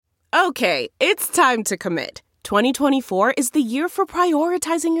Okay, it's time to commit. 2024 is the year for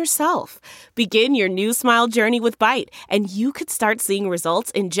prioritizing yourself. Begin your new smile journey with Byte, and you could start seeing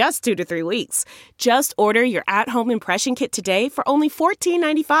results in just 2 to 3 weeks. Just order your at-home impression kit today for only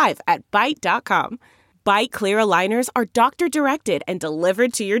 $14.95 at Byte.com. Byte Clear aligners are doctor-directed and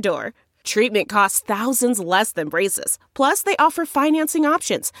delivered to your door. Treatment costs thousands less than braces. Plus, they offer financing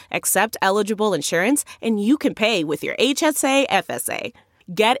options, accept eligible insurance, and you can pay with your HSA, FSA.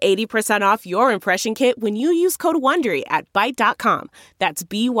 Get 80% off your impression kit when you use code WONDERY at Byte.com. That's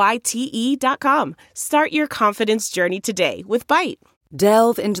BYTE.com. Start your confidence journey today with Byte.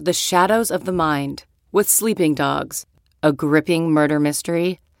 Delve into the shadows of the mind with Sleeping Dogs, a gripping murder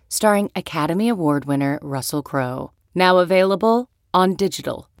mystery starring Academy Award winner Russell Crowe. Now available on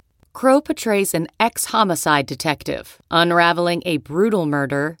digital. Crowe portrays an ex-homicide detective unraveling a brutal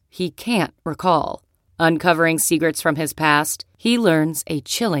murder he can't recall. Uncovering secrets from his past, he learns a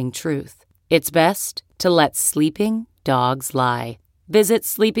chilling truth. It's best to let sleeping dogs lie. Visit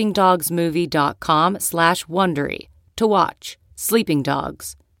sleepingdogsmovie.com/Wondery to watch Sleeping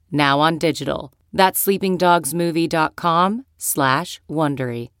Dogs, now on digital. That's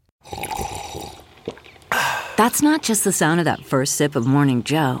sleepingdogsmovie.com/Wondery. That's not just the sound of that first sip of Morning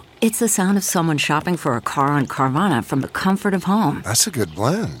Joe. It's the sound of someone shopping for a car on Carvana from the comfort of home. That's a good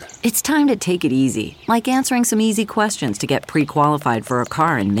blend. It's time to take it easy, like answering some easy questions to get pre-qualified for a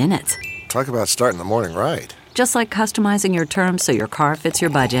car in minutes. Talk about starting the morning right. Just like customizing your terms so your car fits your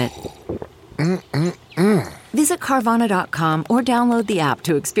budget. Visit Carvana.com or download the app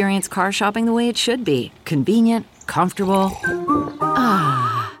to experience car shopping the way it should be. Convenient, comfortable.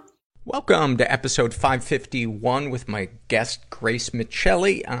 Welcome to episode 551 with my guest, Grace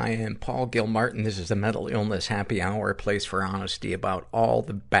Miceli. I am Paul Gilmartin. This is the Mental Illness Happy Hour, a place for honesty about all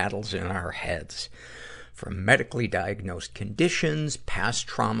the battles in our heads. From medically diagnosed conditions, past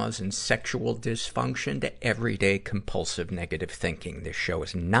traumas, and sexual dysfunction to everyday compulsive negative thinking. This show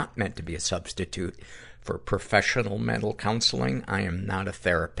is not meant to be a substitute for professional mental counseling. I am not a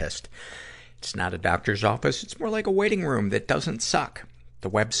therapist. It's not a doctor's office. It's more like a waiting room that doesn't suck. The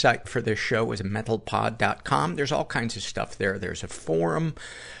website for this show is mentalpod.com. There's all kinds of stuff there. There's a forum.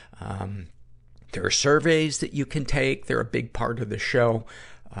 There are surveys that you can take. They're a big part of the show.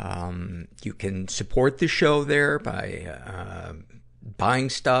 You can support the show there by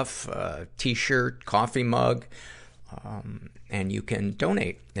buying stuff, a t-shirt, coffee mug, and you can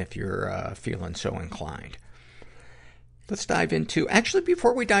donate if you're feeling so inclined. Let's dive into... Actually,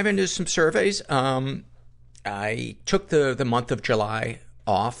 before we dive into some surveys, I took the month of July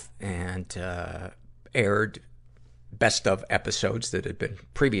off and aired best of episodes that had been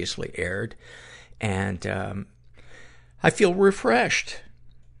previously aired, and I feel refreshed.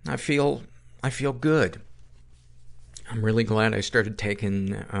 I feel good. I'm really glad I started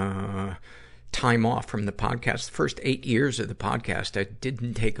taking time off from the podcast. The first 8 years of the podcast, I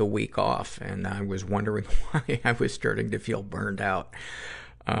didn't take a week off, and I was wondering why I was starting to feel burned out.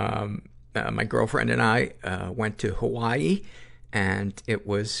 My girlfriend and I went to Hawaii, and it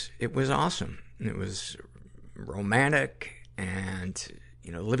was awesome. It was romantic, and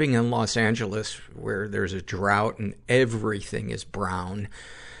living in Los Angeles where there's a drought and everything is brown,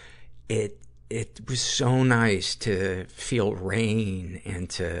 it was so nice to feel rain and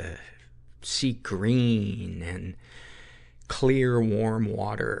to see green and clear, warm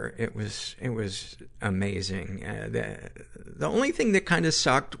water. It was amazing. The only thing that kind of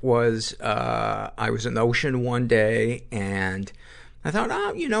sucked was I was in the ocean one day, and I thought,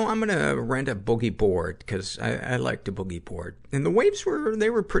 I'm going to rent a boogie board because I like to boogie board. And the waves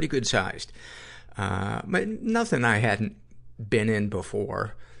were pretty good sized, but nothing I hadn't been in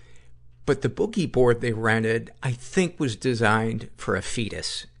before. But the boogie board they rented, I think, was designed for a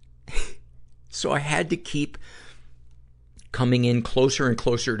fetus. So I had to keep coming in closer and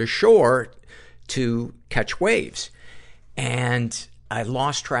closer to shore to catch waves. And I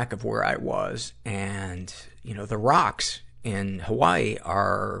lost track of where I was. And, the rocks in Hawaii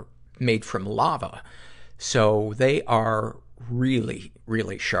are made from lava. So they are really,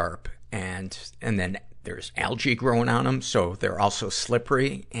 really sharp. And then there's algae growing on them, so they're also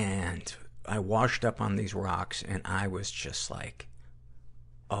slippery. And I washed up on these rocks, and I was just like,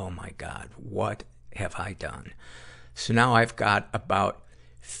 oh my God, what have I done? So now I've got about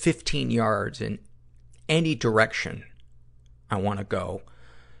 15 yards in any direction I want to go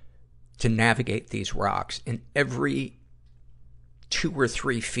to navigate these rocks. And every 2 or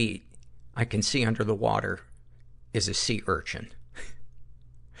 3 feet I can see under the water is a sea urchin.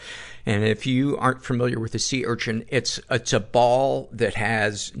 And if you aren't familiar with a sea urchin, it's a ball that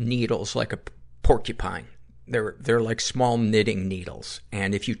has needles like a porcupine. they're like small knitting needles.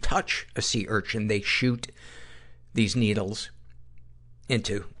 And if you touch a sea urchin, they shoot these needles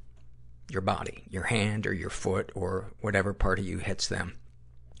into your body, your hand or your foot or whatever part of you hits them.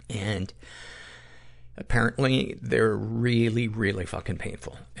 And apparently they're really, really fucking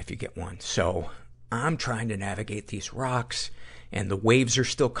painful if you get one. So I'm trying to navigate these rocks, and the waves are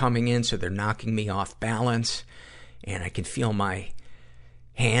still coming in, so they're knocking me off balance. And I can feel my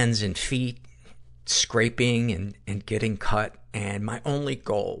hands and feet scraping and getting cut. And my only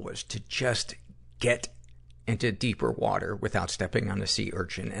goal was to just get into deeper water without stepping on a sea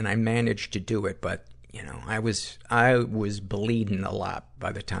urchin. And I managed to do it, but, you know, I was bleeding a lot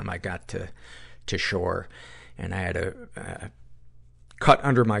by the time I got to shore. And I had a cut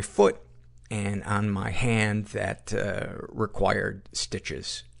under my foot and on my hand that required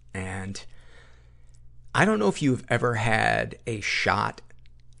stitches. And I don't know if you've ever had a shot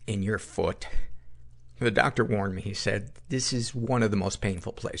in your foot. The doctor warned me. He said, this is one of the most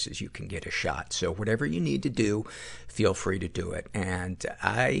painful places you can get a shot. So whatever you need to do, feel free to do it. And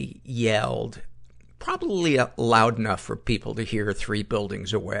I yelled, probably loud enough for people to hear 3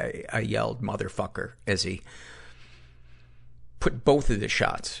 buildings away. I yelled, motherfucker, as he put both of the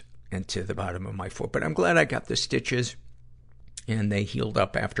shots into the bottom of my foot. But I'm glad I got the stitches, and they healed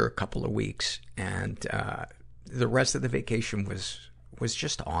up after a couple of weeks. And the rest of the vacation was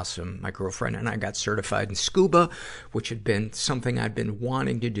just awesome. My girlfriend and I got certified in scuba, which had been something I'd been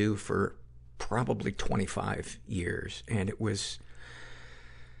wanting to do for probably 25 years. And it was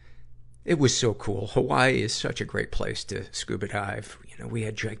so cool. Hawaii is such a great place to scuba dive. You know, we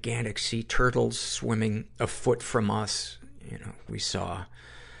had gigantic sea turtles swimming a foot from us. You know, we saw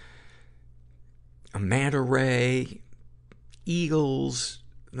a manta ray, eagles,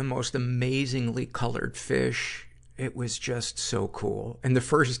 the most amazingly colored fish. It was just so cool. And the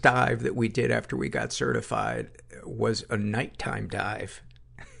first dive that we did after we got certified was a nighttime dive.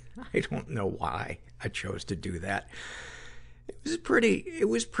 I don't know why I chose to do that. It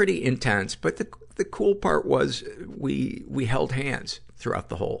was pretty intense, but the cool part was we held hands throughout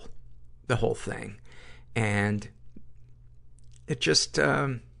the whole thing. And it just,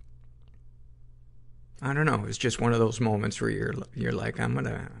 I don't know, it was just one of those moments where you're like, I'm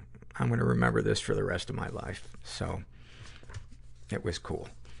gonna remember this for the rest of my life. So it was cool.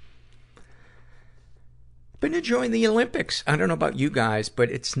 Been enjoying the Olympics. I don't know about you guys, but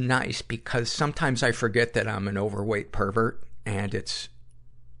it's nice because sometimes I forget that I'm an overweight pervert, and it's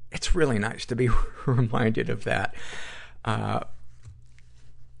really nice to be reminded of that.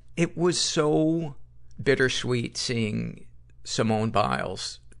 It was so bittersweet seeing Simone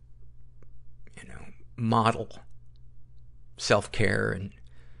Biles, model self-care and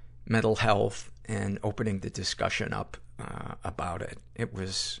mental health and opening the discussion up about it.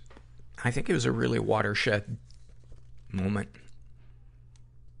 I think it was a really watershed moment.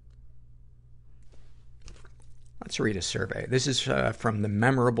 Let's read a survey. This is from the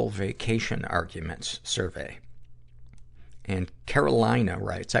Memorable Vacation Arguments survey. And Carolina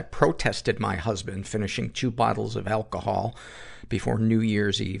writes, I protested my husband finishing 2 bottles of alcohol before New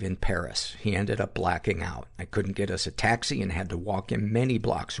Year's Eve in Paris. He ended up blacking out. I couldn't get us a taxi and had to walk him many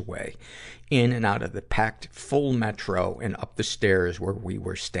blocks away, in and out of the packed full metro and up the stairs where we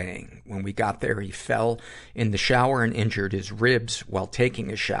were staying. When we got there, he fell in the shower and injured his ribs while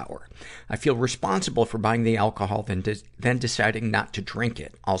taking a shower. I feel responsible for buying the alcohol, then deciding not to drink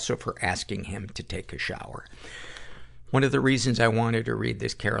it, also for asking him to take a shower. One of the reasons I wanted to read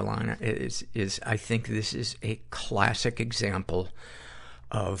this, Carolina, is I think this is a classic example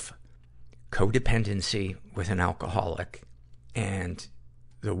of codependency with an alcoholic and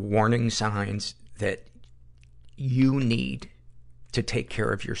the warning signs that you need to take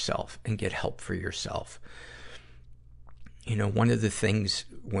care of yourself and get help for yourself. You know, one of the things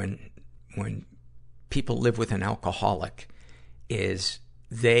when people live with an alcoholic is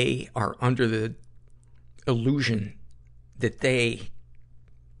they are under the illusion that they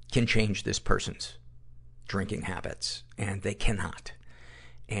can change this person's drinking habits, and they cannot.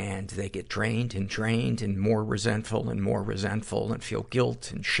 And they get drained and more resentful and feel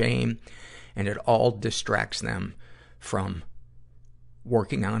guilt and shame, and it all distracts them from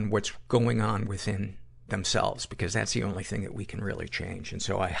working on what's going on within themselves, because that's the only thing that we can really change. And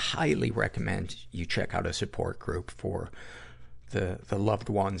so I highly recommend you check out a support group for the loved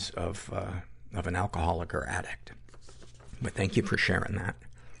ones of an alcoholic or addict. But thank you for sharing that.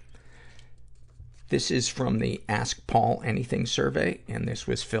 This is from the Ask Paul Anything survey, and this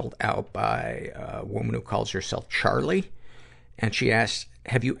was filled out by a woman who calls herself Charlie. And she asks,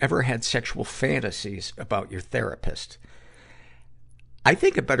 have you ever had sexual fantasies about your therapist? I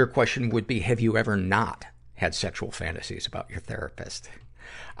think a better question would be, have you ever not had sexual fantasies about your therapist.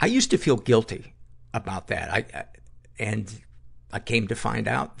 I used to feel guilty about that. And I came to find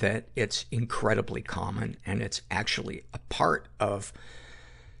out that it's incredibly common, and it's actually a part of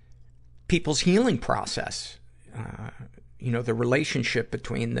people's healing process. The relationship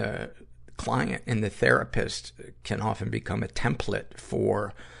between the client and the therapist can often become a template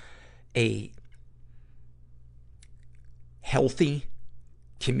for a healthy,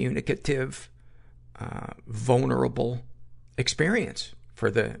 communicative, vulnerable experience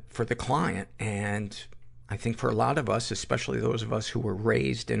for the client. And I think for a lot of us, especially those of us who were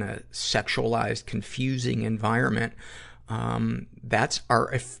raised in a sexualized, confusing environment, that's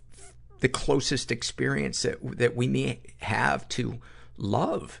the closest experience that we may have to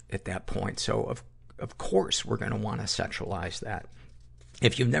love at that point. So of course we're going to want to sexualize that.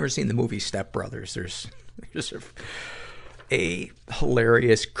 If you've never seen the movie Step Brothers, there's a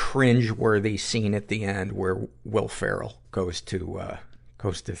hilarious, cringe-worthy scene at the end where Will Ferrell goes to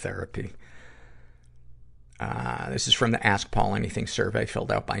therapy. This is from the Ask Paul Anything survey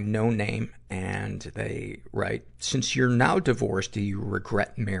filled out by No Name, and they write, since you're now divorced, do you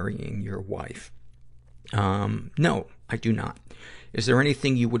regret marrying your wife? No, I do not. Is there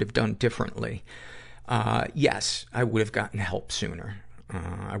anything you would have done differently? Yes, I would have gotten help sooner.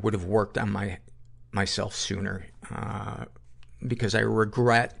 I would have worked on myself sooner, because I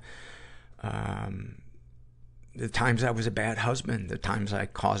regret the times I was a bad husband, the times I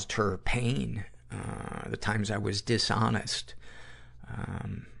caused her pain, the times I was dishonest.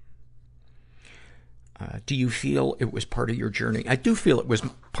 Do you feel it was part of your journey? I do feel it was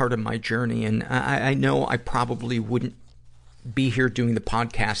part of my journey, and I know I probably wouldn't be here doing the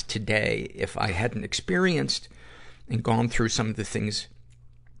podcast today if I hadn't experienced and gone through some of the things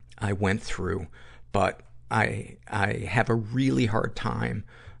I went through. But I have a really hard time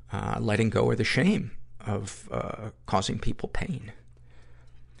letting go of the shame of causing people pain.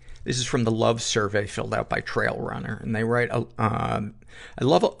 This is from the Love survey filled out by Trail Runner, and they write, I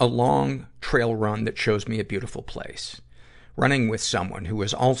love a long trail run that shows me a beautiful place. Running with someone who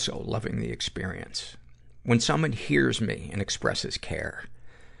is also loving the experience. When someone hears me and expresses care.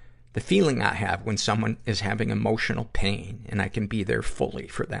 The feeling I have when someone is having emotional pain and I can be there fully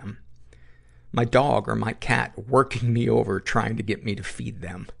for them. My dog or my cat working me over trying to get me to feed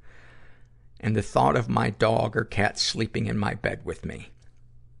them. And the thought of my dog or cat sleeping in my bed with me.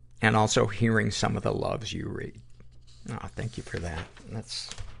 And also hearing some of the loves you read. Oh, thank you for that. That's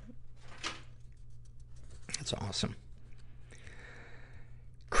awesome.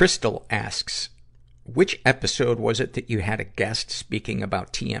 Crystal asks, which episode was it that you had a guest speaking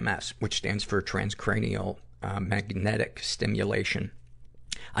about TMS, which stands for transcranial magnetic stimulation?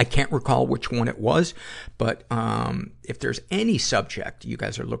 I can't recall which one it was, but if there's any subject you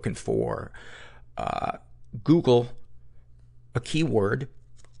guys are looking for, Google a keyword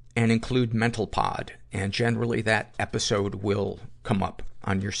and include mental pod, and generally that episode will come up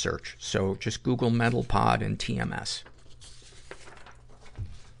on your search. So just Google mental pod and TMS.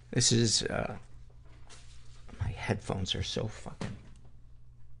 This is my headphones are so fucking...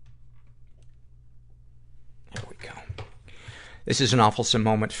 There we go. This is an awfulsome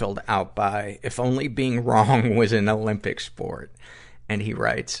moment filled out by If Only Being Wrong Was an Olympic Sport. And he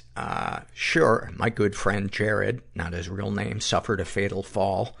writes, sure, my good friend Jared, not his real name, suffered a fatal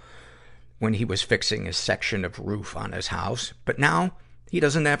fall when he was fixing a section of roof on his house. But now he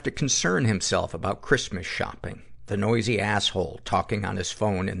doesn't have to concern himself about Christmas shopping. The noisy asshole talking on his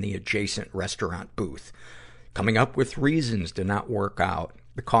phone in the adjacent restaurant booth. Coming up with reasons to not work out.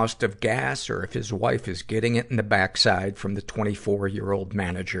 The cost of gas, or if his wife is getting it in the backside from the 24-year-old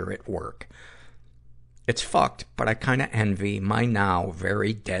manager at work. It's fucked, but I kinda envy my now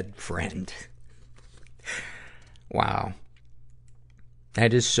very dead friend. Wow.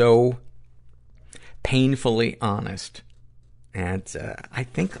 That is so painfully honest. And I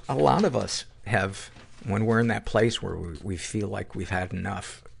think a lot of us have, when we're in that place where we feel like we've had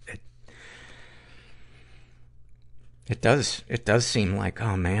enough, it does seem like,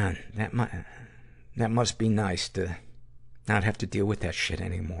 oh man, that must be nice to not have to deal with that shit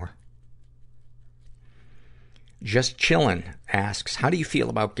anymore. Just Chillin' asks, how do you feel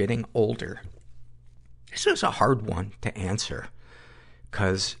about getting older? This is a hard one to answer,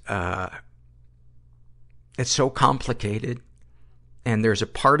 cause, it's so complicated, and there's a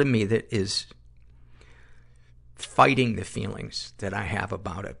part of me that is fighting the feelings that I have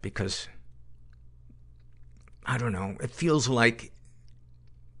about it, because I don't know, it feels like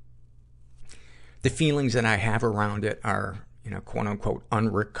the feelings that I have around it are, quote unquote,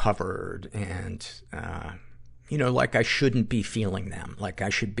 unrecovered, and, like I shouldn't be feeling them. Like I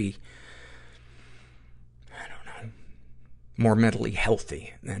should be more mentally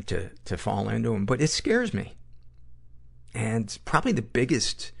healthy than to fall into them. But it scares me. And probably the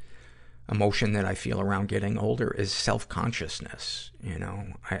biggest emotion that I feel around getting older is self-consciousness. You know,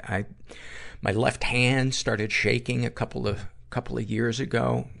 my left hand started shaking a couple of years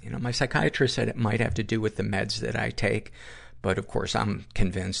ago. You know, my psychiatrist said it might have to do with the meds that I take. But of course, I'm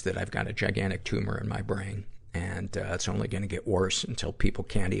convinced that I've got a gigantic tumor in my brain. And it's only going to get worse until people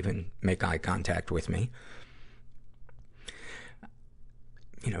can't even make eye contact with me.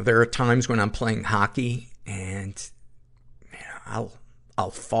 You know, there are times when I'm playing hockey and, you know, I'll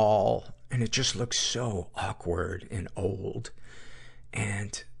fall and it just looks so awkward and old.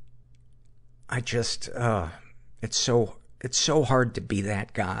 And I just, it's so hard to be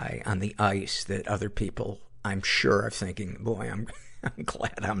that guy on the ice that other people, I'm sure, are thinking, boy, I'm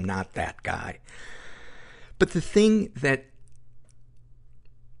glad I'm not that guy. But the thing that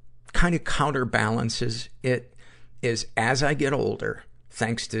kind of counterbalances it is, as I get older,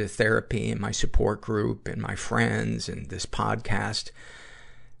 thanks to therapy and my support group and my friends and this podcast,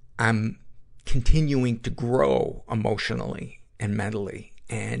 I'm continuing to grow emotionally and mentally.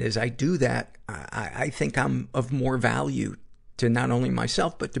 And as I do that, I think I'm of more value to not only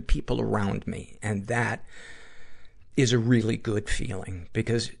myself, but to people around me. And that is a really good feeling,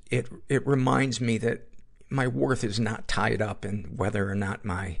 because it reminds me that my worth is not tied up in whether or not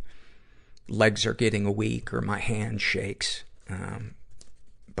my legs are getting weak or my hand shakes.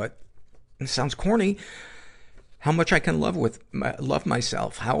 But it sounds corny, how much I can love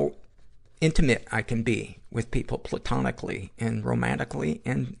myself, how intimate I can be with people platonically and romantically,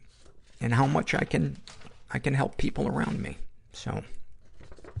 and how much I can help people around me. So,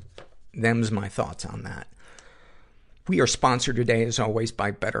 them's my thoughts on that. We are sponsored today, as always,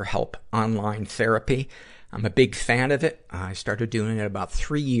 by BetterHelp Online Therapy. I'm a big fan of it. I started doing it about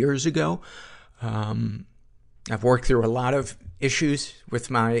 3 years ago. I've worked through a lot of issues with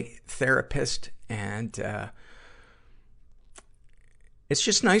my therapist, and it's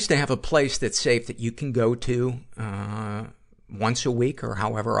just nice to have a place that's safe that you can go to once a week or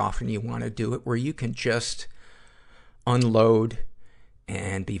however often you want to do it, where you can just unload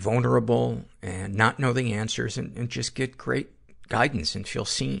and be vulnerable and not know the answers, and just get great guidance and feel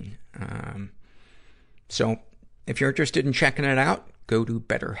seen. So if you're interested in checking it out, go to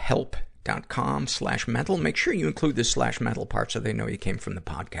betterhelp.com/mental. Make sure you include the /mental part so they know you came from the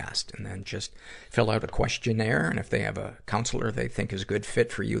podcast, and then just fill out a questionnaire. And if they have a counselor they think is a good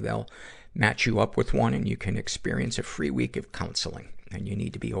fit for you, they'll match you up with one, and you can experience a free week of counseling. And you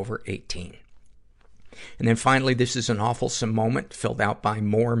need to be over 18. And then finally, this is an awfulsome moment filled out by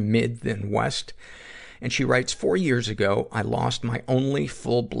More Mid Than West. And she writes, 4 years ago, I lost my only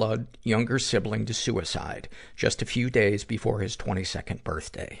full-blood younger sibling to suicide, just a few days before his 22nd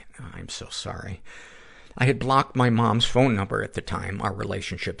birthday. I'm so sorry. I had blocked my mom's phone number at the time. Our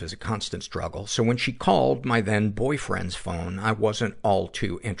relationship is a constant struggle. So when she called my then boyfriend's phone, I wasn't all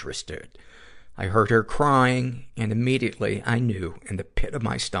too interested. I heard her crying, and immediately I knew in the pit of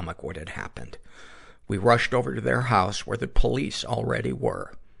my stomach what had happened. We rushed over to their house where the police already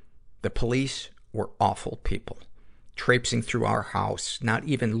were. The police were awful people, traipsing through our house, not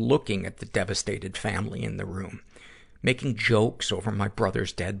even looking at the devastated family in the room, making jokes over my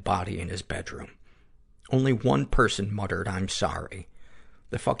brother's dead body in his bedroom. Only one person muttered, "I'm sorry."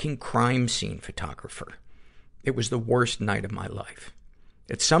 The fucking crime scene photographer. It was the worst night of my life.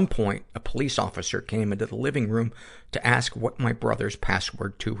 At some point, a police officer came into the living room to ask what my brother's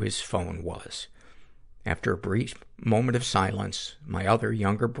password to his phone was. After a brief moment of silence, my other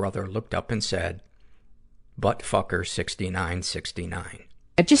younger brother looked up and said, "Buttfucker 6969.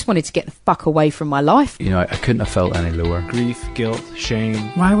 I just wanted to get the fuck away from my life. You know, I couldn't have felt any lower. Grief, guilt, shame.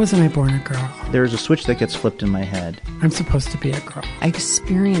 Why wasn't I born a girl? There's a switch that gets flipped in my head. I'm supposed to be a girl. I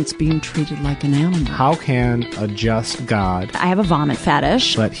experienced being treated like an animal. How can a just God I have a vomit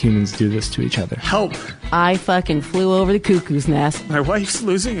fetish. let humans do this to each other? Help! I fucking flew over the cuckoo's nest. My wife's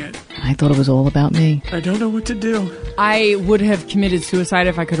losing it. I thought it was all about me. I don't know what to do. I would have committed suicide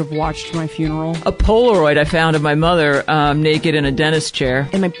if I could have watched my funeral. A Polaroid I found of my mother naked in a dentist chair.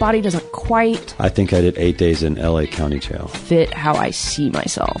 And my body doesn't quite I think I did 8 days in LA County Jail. fit how I see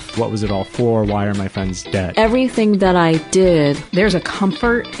myself. What was it all for? Why are my friends dead? Everything that I did There's a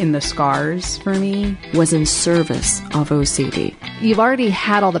comfort in the scars for me. was in service of OCD. You've already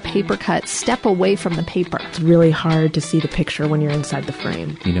had all the paper cut. Step away from the paper. It's really hard to see the picture when you're inside the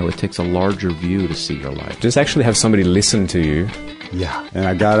frame. You know, it takes a larger view to see your life. Just actually have somebody listen to you. Yeah. And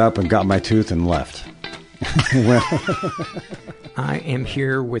I got up and got my tooth and left. I am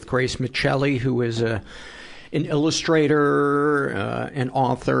here with Grace Miceli, who is an illustrator, an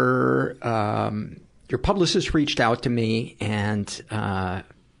author. your publicist reached out to me, and I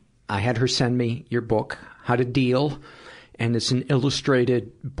had her send me your book, How to Deal. And it's an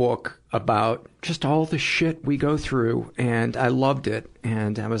illustrated book about just all the shit we go through. And I loved it.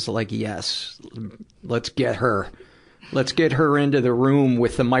 And I was like, yes, let's get her. Let's get her into the room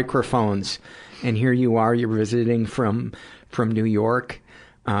with the microphones. And here you are, you're visiting from New York.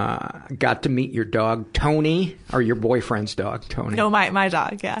 Got to meet your dog, Tony, or your boyfriend's dog, Tony. No, my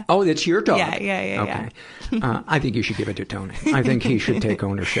dog, yeah. Oh, that's your dog? Yeah. Okay. I think you should give it to Tony. I think he should take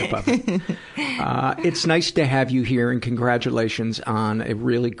ownership of it. It's nice to have you here, and congratulations on a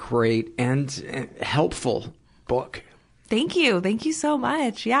really great and helpful book. Thank you. Thank you so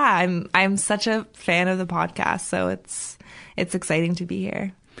much. Yeah, I'm such a fan of the podcast, so it's exciting to be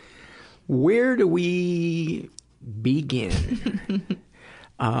here. Where do we begin?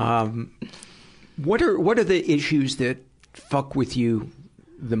 What are the issues that fuck with you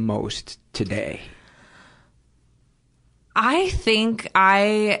the most today? I think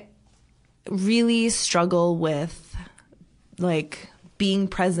I really struggle with like being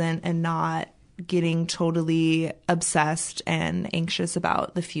present and not getting totally obsessed and anxious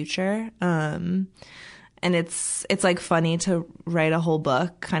about the future. And it's like funny to write a whole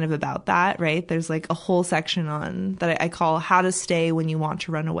book kind of about that, right? There's like a whole section on that I call How to Stay When You Want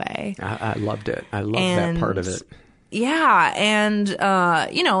to Run Away. I loved it. I loved that part of it. Yeah. And,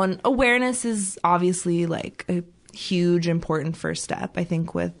 and awareness is obviously like a huge, important first step, I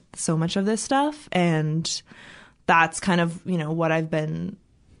think, with so much of this stuff. And that's kind of, what I've been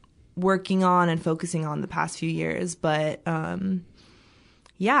working on and focusing on the past few years. But,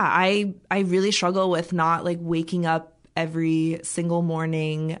 yeah, I really struggle with not like waking up every single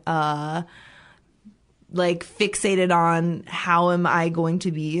morning, like fixated on how am I going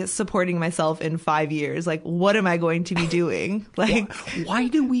to be supporting myself in 5 years? Like, what am I going to be doing? Like, why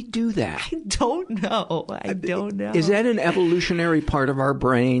do we do that? I don't know. Is that an evolutionary part of our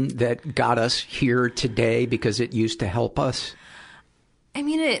brain that got us here today because it used to help us? I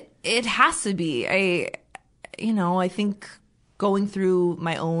mean, it has to be. I think going through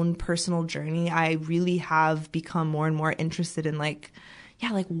my own personal journey, I really have become more and more interested in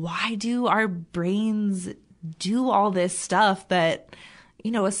why do our brains do all this stuff that,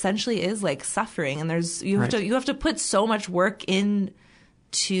 essentially is like suffering? And you have to put so much work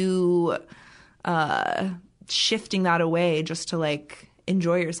into shifting that away just to like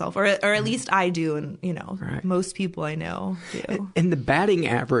enjoy yourself, or at least I do, and right. Most people I know do. And the batting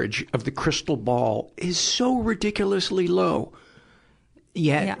average of the crystal ball is so ridiculously low.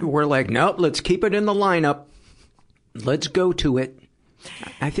 Yet we're like, nope, let's keep it in the lineup. Let's go to it.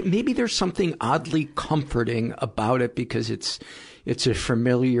 I think maybe there's something oddly comforting about it because it's a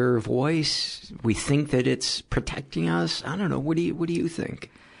familiar voice. We think that it's protecting us. I don't know. What do you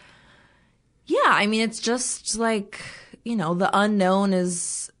think? Yeah, I mean, it's just like, the unknown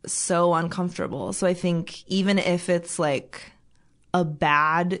is so uncomfortable. So I think even if it's like a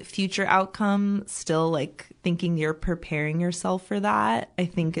bad future outcome, still like thinking you're preparing yourself for that, I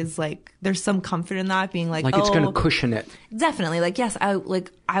think is like, there's some comfort in that, being like it's going to cushion it. Definitely. Like, yes, I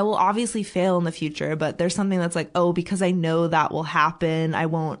will obviously fail in the future, but there's something that's like, because I know that will happen, I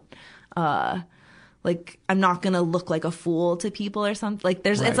won't, I'm not going to look like a fool to people or something. Like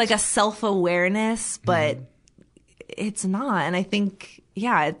right. It's like a self-awareness, but it's not. And I think,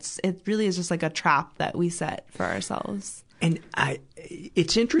 it really is just like a trap that we set for ourselves. And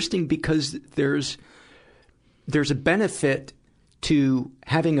it's interesting because there's a benefit to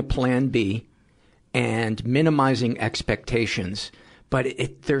having a plan B and minimizing expectations, but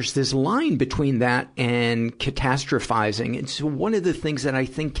there's this line between that and catastrophizing. And so one of the things that I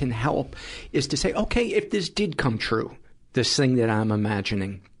think can help is to say, okay, if this did come true, this thing that I'm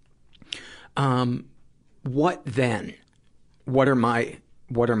imagining, what then? What are my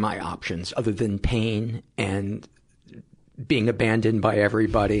options other than pain and being abandoned by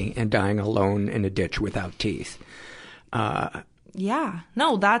everybody and dying alone in a ditch without teeth? Yeah.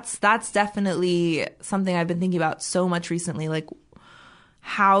 No, that's definitely something I've been thinking about so much recently. Like,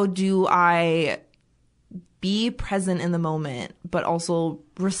 how do I be present in the moment, but also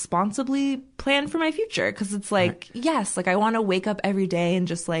responsibly plan for my future? Because it's like, right. Yes, like I want to wake up every day and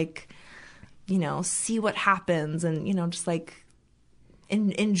just like, see what happens and, just like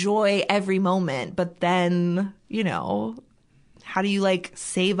enjoy every moment. But then, how do you like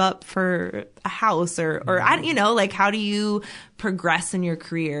save up for a house or like how do you progress in your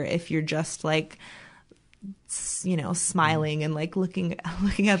career if you're just like, smiling and like looking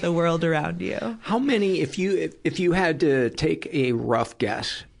at the world around you? How many, if you had to take a rough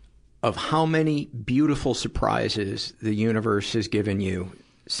guess of how many beautiful surprises the universe has given you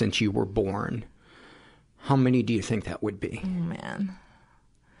since you were born, how many do you think that would be? Oh, man.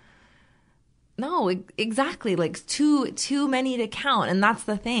 No, exactly. Like too many to count. And that's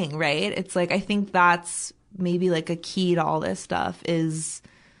the thing, right? It's like, I think that's maybe like a key to all this stuff is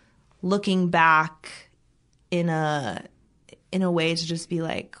looking back in a way to just be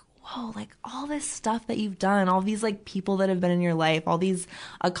like, whoa, like all this stuff that you've done, all these like people that have been in your life, all these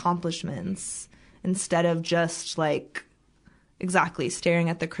accomplishments, instead of just like, exactly, staring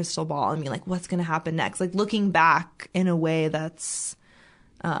at the crystal ball and being like, what's going to happen next? Like looking back in a way that's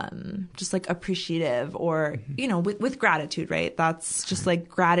just like appreciative or, you know, with gratitude, right? That's just like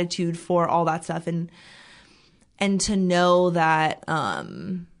gratitude for all that stuff. And to know that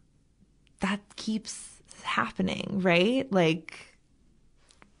that keeps happening, right? Like,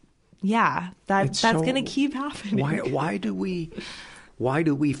 yeah, that's going to keep happening. Why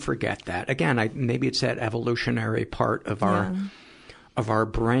do we forget that? Again, maybe it's that evolutionary part of our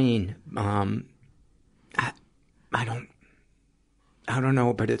brain. I don't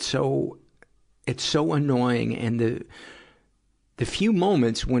know, but it's so annoying. And the few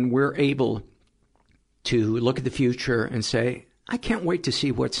moments when we're able to look at the future and say, I can't wait to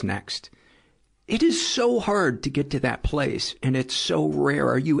see what's next. It is so hard to get to that place, and it's so rare.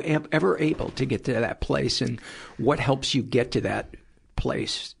 Are you ever able to get to that place, and what helps you get to that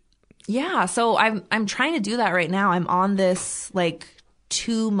place? Yeah, so I'm trying to do that right now. I'm on this like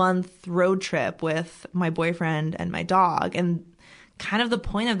 2-month road trip with my boyfriend and my dog, and kind of the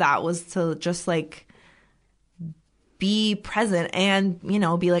point of that was to just like be present and, you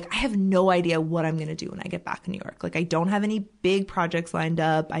know, be like, I have no idea what I'm going to do when I get back in New York. Like, I don't have any big projects lined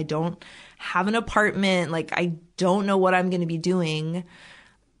up. I don't have an apartment. Like, I don't know what I'm going to be doing.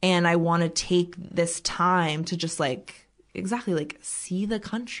 And I want to take this time to just like, exactly, like see the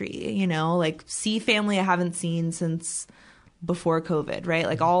country, you know, like see family I haven't seen since before COVID, right?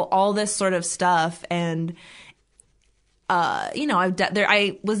 Like all this sort of stuff. And you know,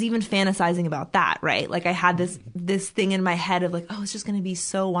 I was even fantasizing about that, right? Like I had this thing in my head of like, oh, it's just going to be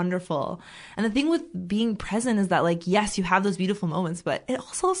so wonderful. And the thing with being present is that like, yes, you have those beautiful moments, but it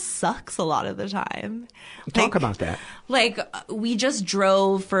also sucks a lot of the time. Talk about that. Like we just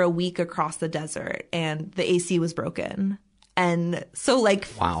drove for a week across the desert and the AC was broken. And so like,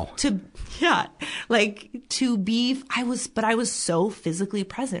 wow. I was so physically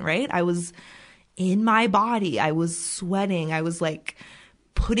present, right? I was in my body. I was sweating. I was like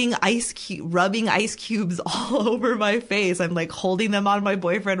rubbing ice cubes all over my face. I'm like holding them on my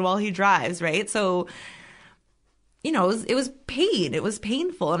boyfriend while he drives, right? So, you know, it was pain. It was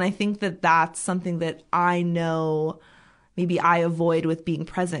painful. And I think that that's something that I know maybe I avoid with being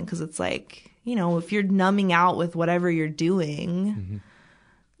present, because it's like, you know, if you're numbing out with whatever you're doing,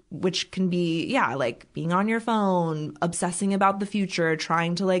 which can be, like being on your phone, obsessing about the future,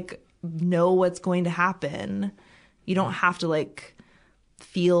 trying to like know what's going to happen. You don't have to like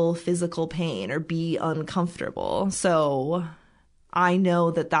feel physical pain or be uncomfortable. So I know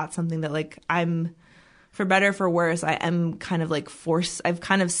that that's something that like I'm, for better for worse, I am kind of like I've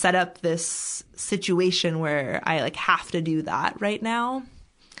kind of set up this situation where I like have to do that right now.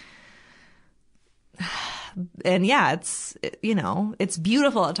 And yeah, it's, you know, it's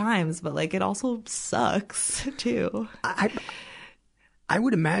beautiful at times, but like it also sucks too. I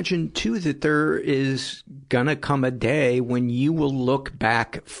would imagine, too, that there is going to come a day when you will look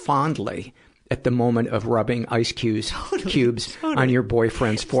back fondly at the moment of rubbing ice cubes on your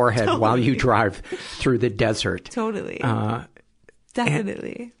boyfriend's forehead while you drive through the desert. Totally.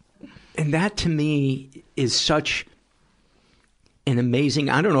 Definitely. And that, to me, is such an amazing,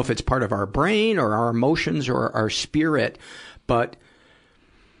 I don't know if it's part of our brain or our emotions or our spirit, but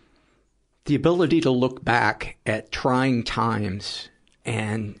the ability to look back at trying times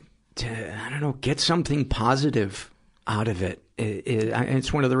and to, I don't know, get something positive out of it.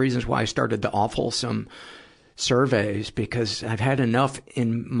 It's one of the reasons why I started the Awfulsome surveys, because I've had enough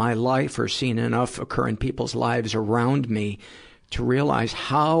in my life or seen enough occur in people's lives around me to realize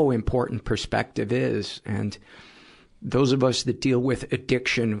how important perspective is. And those of us that deal with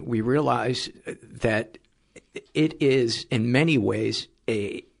addiction, we realize that it is in many ways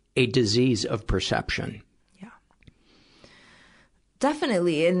a disease of perception.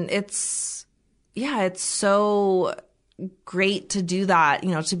 Definitely. And it's so great to do that,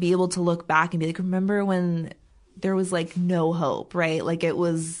 you know, to be able to look back and be like, remember when there was like no hope, right? Like it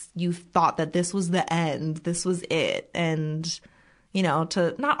was, you thought that this was the end, this was it. And, you know, of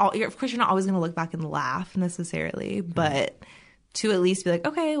course you're not always going to look back and laugh necessarily, but to at least be like,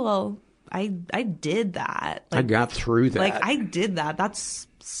 okay, well, I did that. Like, I got through that. Like I did that. That's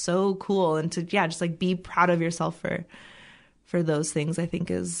so cool. And to, just like be proud of yourself for those things, I think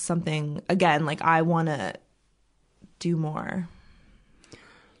is something, again, like I want to do more.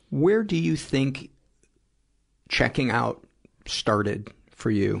 Where do you think checking out started for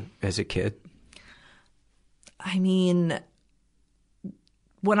you as a kid? I mean,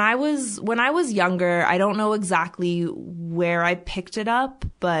 when I was younger, I don't know exactly where I picked it up,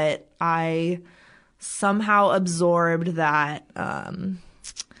 but I somehow absorbed that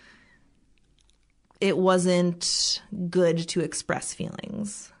it wasn't good to express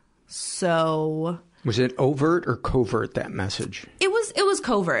feelings. So was it overt or covert, that message? It was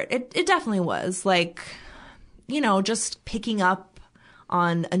covert. It definitely was. Like, you know, just picking up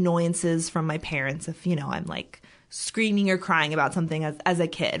on annoyances from my parents if, you know, I'm like screaming or crying about something as a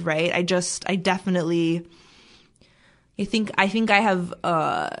kid, right? I think I have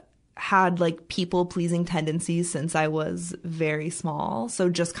had like people pleasing tendencies since I was very small. So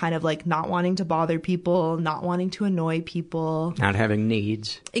just kind of like not wanting to bother people, not wanting to annoy people. Not having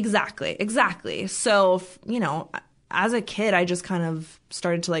needs. Exactly. So, you know, as a kid, I just kind of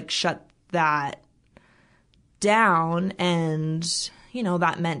started to like shut that down. And, you know,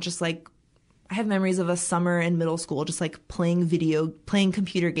 that meant just like, I have memories of a summer in middle school, just like playing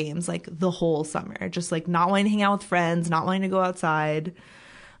computer games like the whole summer, just like not wanting to hang out with friends, not wanting to go outside.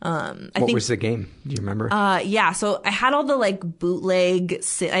 What was the game? Do you remember? Yeah. So I had all the like bootleg.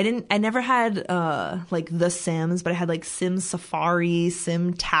 I never had like The Sims, but I had like Sim Safari,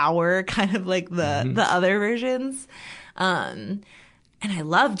 Sim Tower, kind of like the other versions. And I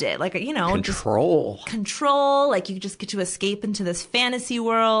loved it. Like, you know, control. Like you just get to escape into this fantasy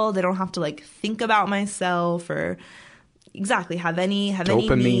world. I don't have to like think about myself or have any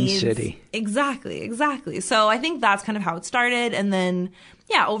Dopamine needs. City. Exactly. So I think that's kind of how it started. And then,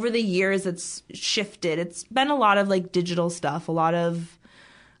 yeah, over the years it's shifted. It's been a lot of like digital stuff, a lot of,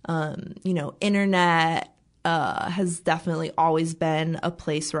 you know, internet has definitely always been a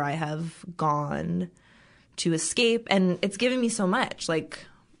place where I have gone to escape, and it's given me so much. Like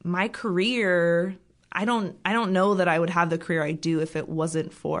my career, I don't know that I would have the career I do if it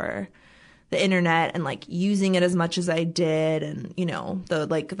wasn't for the internet and like using it as much as I did, and you know,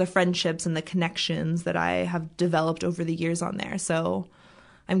 the friendships and the connections that I have developed over the years on there. So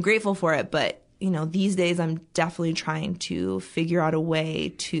I'm grateful for it, but you know, these days I'm definitely trying to figure out a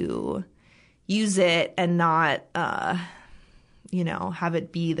way to use it and not you know, have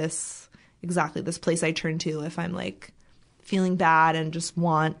it be this place I turn to if I'm like feeling bad and just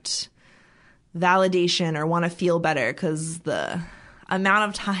want validation or want to feel better, because the amount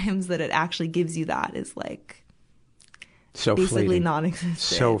of times that it actually gives you that is like so basically fleeting. non-existent.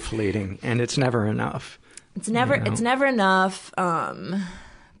 So fleeting, and it's never enough. It's never enough.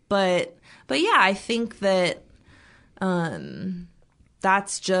 But yeah, I think that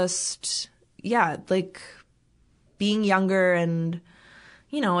that's just, yeah, like being younger, and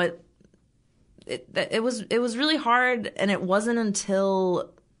you know, it was really hard, and it wasn't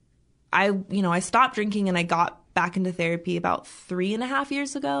until I stopped drinking and I got back into therapy about 3.5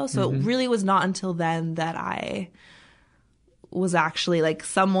 years ago. So it really was not until then that I was actually like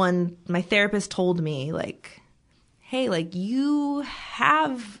my therapist told me like, hey, like you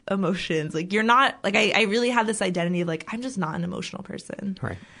have emotions. Like you're not like, I really had this identity of like, I'm just not an emotional person.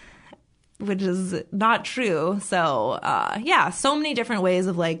 Right. Which is not true. So, yeah, so many different ways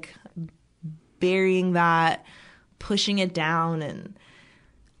of like burying that, pushing it down, and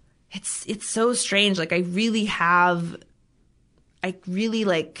it's so strange. Like I really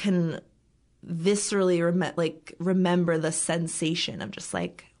like can viscerally remember the sensation of just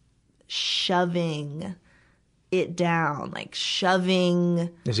like shoving it down, like shoving.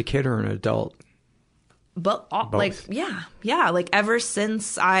 As a kid or an adult? But Both. like, yeah. Like ever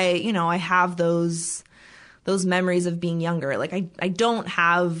since I have those memories of being younger. Like I don't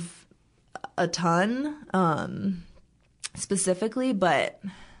have a ton, specifically, but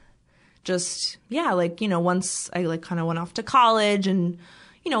just, yeah, like, you know, once I like kind of went off to college and,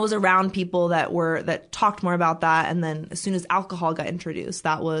 you know, was around people that talked more about that. And then as soon as alcohol got introduced,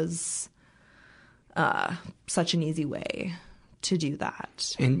 that was, such an easy way to do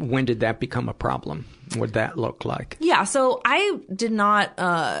that. And when did that become a problem? What did that look like? Yeah. So I did not,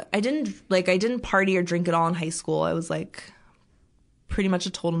 I didn't party or drink at all in high school. I was like pretty much a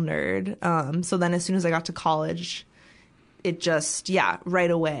total nerd. So then as soon as I got to college, it just, yeah, right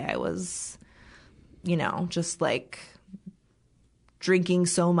away I was, you know, just like drinking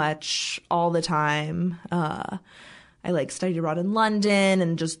so much all the time. I like studied abroad in London,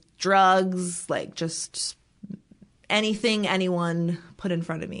 and just drugs, like just anything anyone put in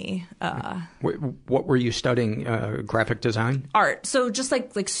front of me. What were you studying? Graphic design? Art. So just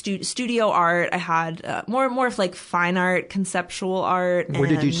like studio art. I had more of like fine art, conceptual art. Where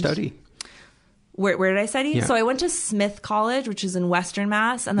did you study? Where did I study? Yeah. So I went to Smith College, which is in Western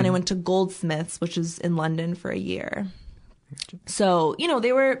Mass, and then I went to Goldsmiths, which is in London, for a year. So,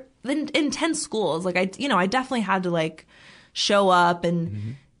 they were intense schools. Like I definitely had to like show up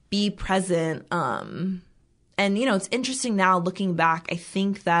and be present. And, it's interesting now looking back. I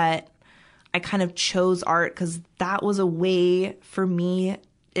think that I kind of chose art because that was a way for me.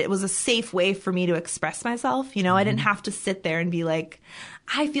 It was a safe way for me to express myself. I didn't have to sit there and be like,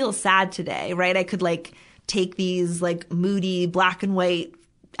 I feel sad today, right? I could like take these like moody black and white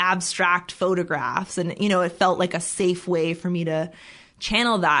abstract photographs and, it felt like a safe way for me to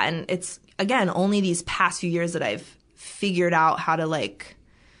channel that. And it's, again, only these past few years that I've figured out how to like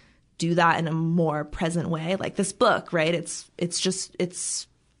do that in a more present way. Like this book, right? It's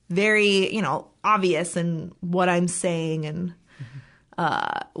very, obvious in what I'm saying and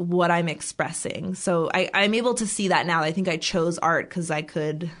what I'm expressing. So I'm able to see that now. I think I chose art because I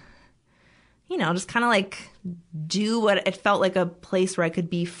could, just kind of like do what it felt like, a place where I could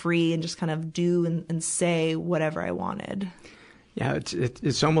be free and just kind of do and say whatever I wanted. Yeah,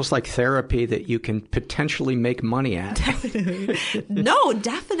 it's almost like therapy that you can potentially make money at. Definitely. No,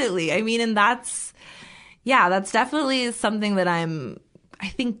 definitely. I mean, and that's definitely something that I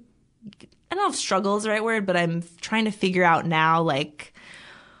think, I don't know if struggle is the right word, but I'm trying to figure out now, like,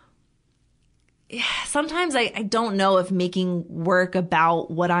 sometimes I don't know if making work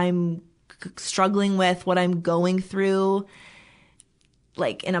about what I'm struggling with, what I'm going through,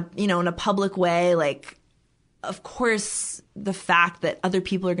 like in a public way, like, of course, the fact that other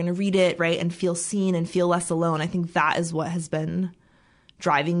people are going to read it, right, and feel seen and feel less alone, I think that is what has been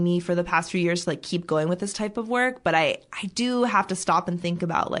driving me for the past few years to like keep going with this type of work. But I do have to stop and think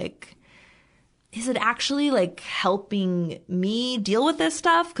about, like, is it actually like helping me deal with this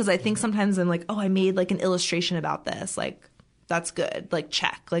stuff? Because I think sometimes I'm like, oh, I made like an illustration about this. Like, that's good. Like,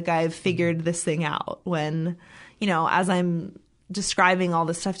 check. Like, I've figured this thing out. When, as I'm describing all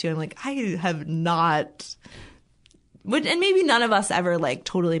this stuff to you, I'm like, I have not. And maybe none of us ever like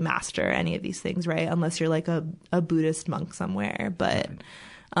totally master any of these things, right? Unless you're like a Buddhist monk somewhere. But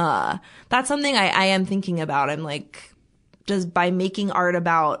that's something I am thinking about. I'm like, just by making art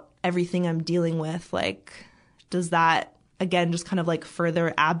about everything I'm dealing with, like, does that, again, just kind of like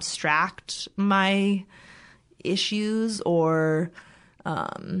further abstract my issues, or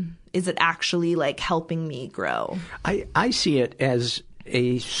is it actually like helping me grow? I see it as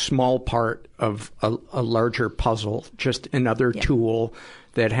a small part of a larger puzzle, just another tool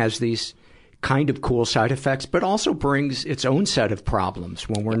that has these kind of cool side effects, but also brings its own set of problems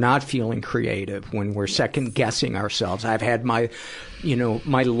when we're not feeling creative, when we're second guessing ourselves. I've had my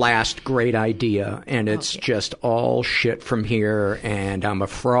last great idea, and it's just all shit from here, and I'm a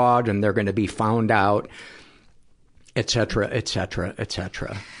fraud, and they're going to be found out, et cetera, et cetera, et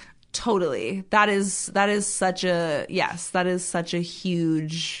cetera. Totally. That is such a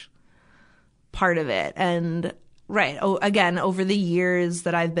huge part of it. And right. Oh, again, over the years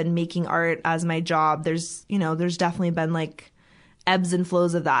that I've been making art as my job, there's definitely been like ebbs and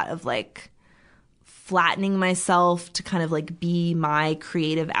flows of that, of like flattening myself to kind of like be my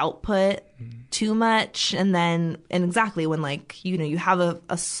creative output too much. And exactly when like, you have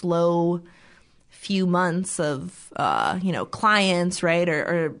a slow few months of, clients, right.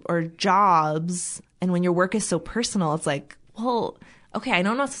 Or jobs. And when your work is so personal, it's like, well, okay, I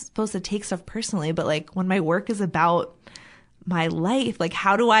know I'm not supposed to take stuff personally, but like when my work is about my life, like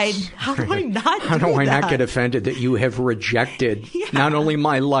how do I not get offended that you have rejected not only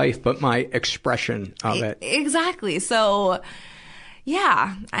my life, but my expression of it? Exactly. So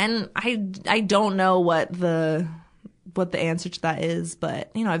yeah. And I don't know what the answer to that is,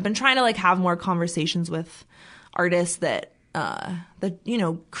 but I've been trying to like have more conversations with artists that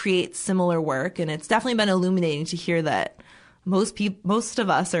create similar work. And it's definitely been illuminating to hear that most of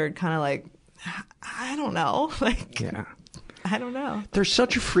us are kind of like, I don't know. Like, yeah. I don't know. There's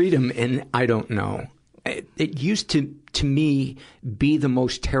such a freedom in I don't know. It used to me, be the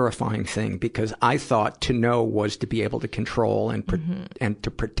most terrifying thing, because I thought to know was to be able to control and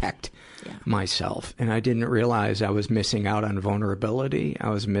to protect myself. And I didn't realize I was missing out on vulnerability. I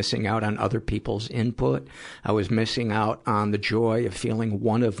was missing out on other people's input. I was missing out on the joy of feeling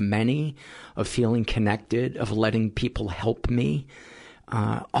one of many, of feeling connected, of letting people help me.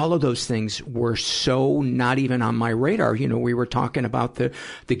 All of those things were so not even on my radar. We were talking about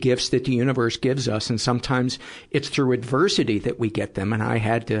the gifts that the universe gives us, and sometimes it's through adversity that we get them. And I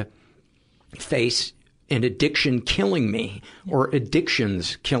had to face an addiction killing me or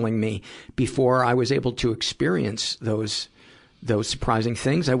addictions killing me before I was able to experience those surprising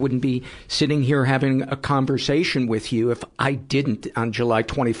things. I wouldn't be sitting here having a conversation with you if I didn't, on July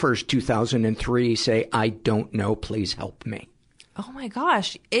 21st, 2003, say, I don't know, please help me. Oh my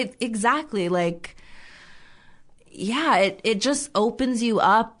gosh. Exactly. Like, yeah, it just opens you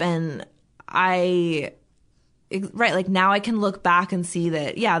up, and like now I can look back and see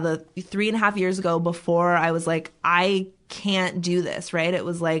that, yeah, the 3.5 years ago before I was like, I can't do this, right? It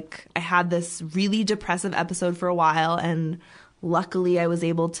was like I had this really depressive episode for a while, and luckily I was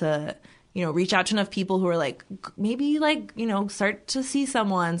able to, reach out to enough people who were like, maybe like, start to see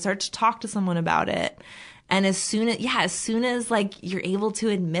someone, start to talk to someone about it. And as soon as like you're able to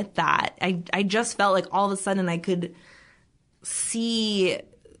admit that, I just felt like all of a sudden I could see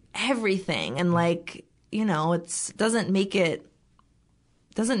everything, and like, it doesn't make it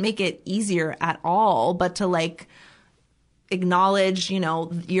easier at all, but to like acknowledge,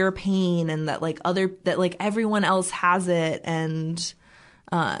 your pain, and that like everyone else has it. And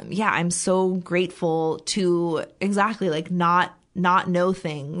I'm so grateful to exactly like not know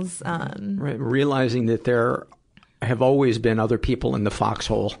things. Right. Realizing that there have always been other people in the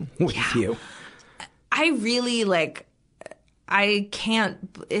foxhole with you. I really I can't,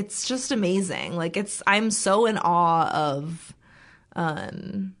 it's just amazing. Like I'm so in awe of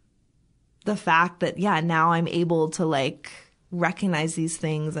the fact that, now I'm able to like recognize these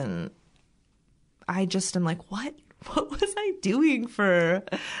things, and I just am like, what was I doing for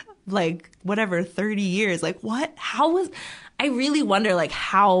like whatever 30 years? Like I really wonder like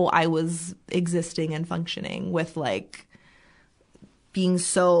how I was existing and functioning with like being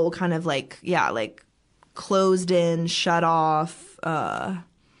so kind of like, like closed in, shut off.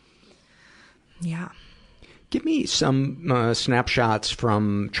 Give me some snapshots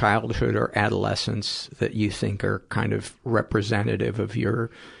from childhood or adolescence that you think are kind of representative of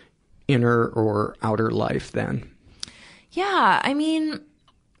your inner or outer life then. Yeah, I mean,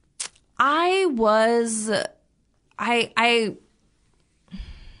 I was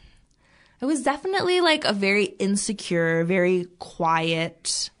definitely like a very insecure, very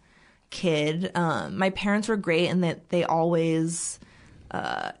quiet kid. My parents were great in that they always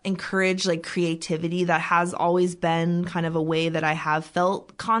encouraged like creativity. That has always been kind of a way that I have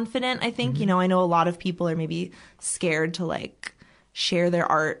felt confident, I think. I know a lot of people are maybe scared to like share their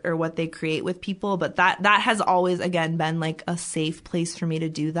art or what they create with people, but that has always, again, been like a safe place for me to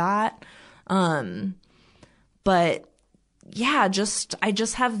do that. But yeah, I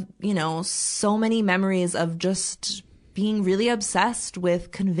just have, so many memories of just being really obsessed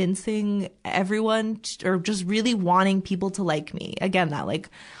with convincing everyone or just really wanting people to like me. Again, that like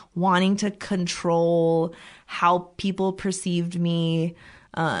wanting to control how people perceived me,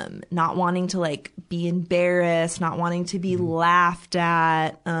 not wanting to like be embarrassed, not wanting to be laughed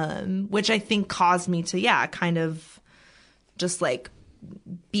at, which I think caused me to, kind of just like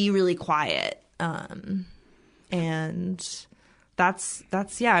be really quiet. And that's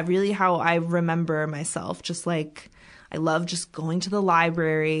really how I remember myself. Just like, I love just going to the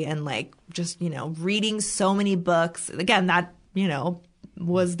library and like just, reading so many books. Again, that,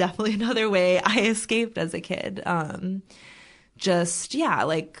 was definitely another way I escaped as a kid. Like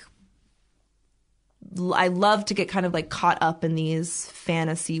I love to get kind of like caught up in these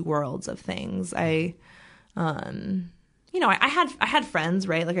fantasy worlds of things. I had friends,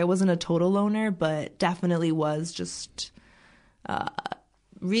 right? Like I wasn't a total loner, but definitely was just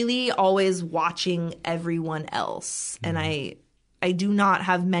really always watching everyone else. And I do not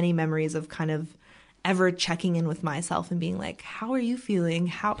have many memories of kind of ever checking in with myself and being like, how are you feeling?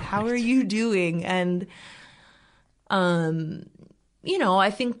 How are you doing? And, I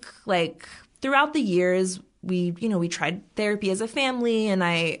think like throughout the years, we tried therapy as a family, and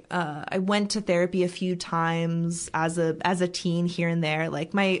I went to therapy a few times as a teen here and there.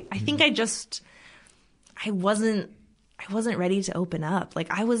 Like I think I wasn't ready to open up.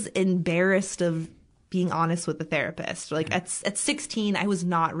 Like I was embarrassed of being honest with the therapist. Like at 16, I was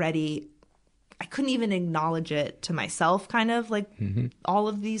not ready. I couldn't even acknowledge it to myself, kind of like all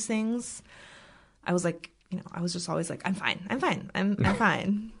of these things. I was like, I was just always like, I'm fine. I'm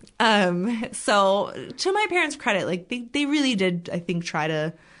fine. So to my parents' credit, like they really did, I think, try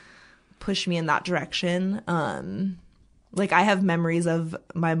to push me in that direction. Like I have memories of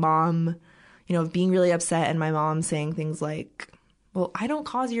my mom, being really upset, and my mom saying things like, well, I don't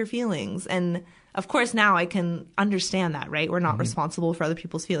cause your feelings. And of course now I can understand that, right? We're not responsible for other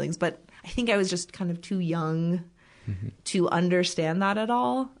people's feelings, but I think I was just kind of too young to understand that at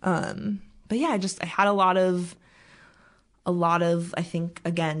all. But yeah, I had a lot of a lot of, I think,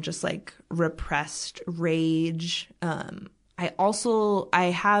 again, just like repressed rage.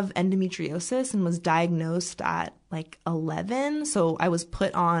 I have endometriosis and was diagnosed at like 11. So I was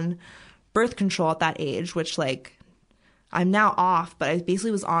put on birth control at that age, which like I'm now off, but I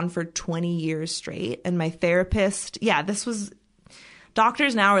basically was on for 20 years straight. And my therapist,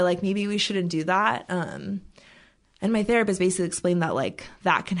 doctors now are like, maybe we shouldn't do that. And my therapist basically explained that like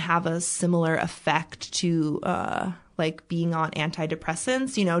that can have a similar effect to like being on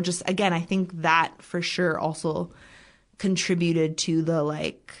antidepressants, just again, I think that for sure also contributed to the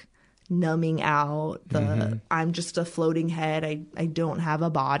like numbing out, I'm just a floating head, I don't have a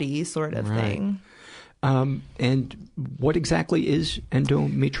body sort of thing. And what exactly is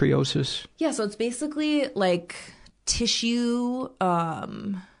endometriosis? Yeah, so it's basically like tissue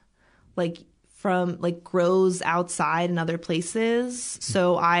like from like grows outside in other places.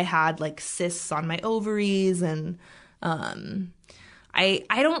 So I had like cysts on my ovaries, and I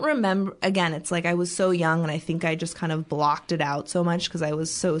don't remember, again, it's like I was so young and I think I just kind of blocked it out so much because I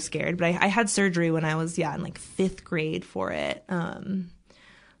was so scared. But I had surgery when I was, in like 5th grade for it.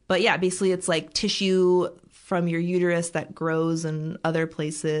 But yeah, basically it's like tissue from your uterus that grows in other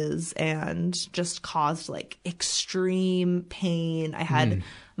places and just caused like extreme pain. I had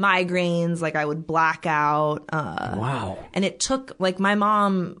migraines, like I would black out. Wow. And it took, like, my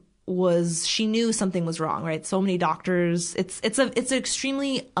mom she knew something was wrong, right? So many doctors, it's an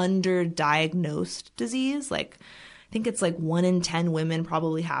extremely underdiagnosed disease. Like, I think it's like 1 in 10 women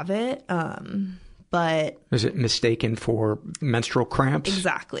probably have it. But is it mistaken for menstrual cramps?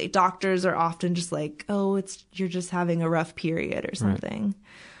 Exactly. Doctors are often just like, oh, you're just having a rough period or something. Right.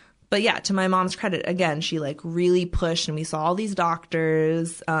 But yeah, to my mom's credit, again, she like really pushed, and we saw all these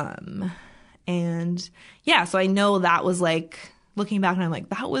doctors. And yeah, so I know that was like, looking back, and I'm like,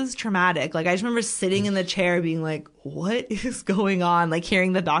 that was traumatic. Like, I just remember sitting in the chair being like, what is going on? Like,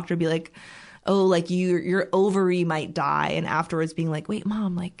 hearing the doctor be like, oh, like your ovary might die. And afterwards being like, wait,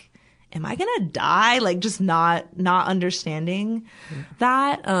 Mom, like, am I gonna die? Like, just not understanding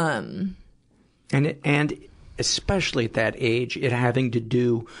that. And especially at that age, it having to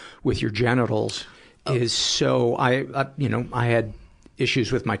do with your genitals is so. I had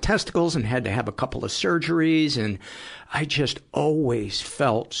issues with my testicles and had to have a couple of surgeries, and I just always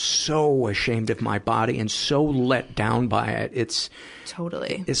felt so ashamed of my body and so let down by it. It's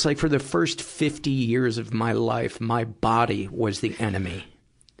like for the first 50 years of my life, my body was the enemy.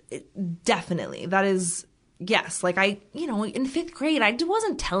 Definitely. That is, yes. Like, in 5th grade, I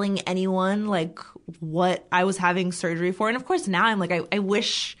wasn't telling anyone like what I was having surgery for. And of course now I'm like, I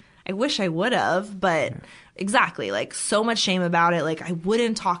wish I would have, but exactly, like, so much shame about it. Like, I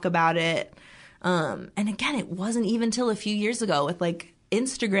wouldn't talk about it. And again, it wasn't even till a few years ago with like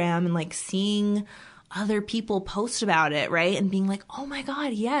Instagram and like seeing other people post about it, right? And being like, oh my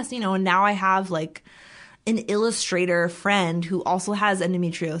God, yes, and now I have like an illustrator friend who also has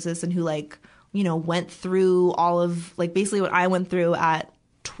endometriosis and who like, went through all of like basically what I went through at,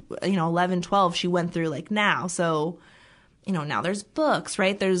 11, 12, she went through like now. So, now there's books,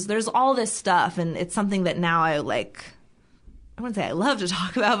 right? There's all this stuff, and it's something that now I wouldn't say I love to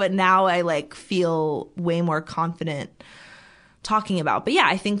talk about, but now I like feel way more confident talking about. But yeah,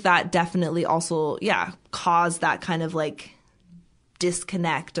 I think that definitely also, caused that kind of like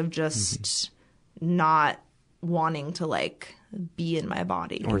disconnect of just not wanting to like be in my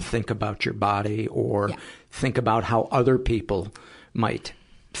body. Or think about your body, or think about how other people might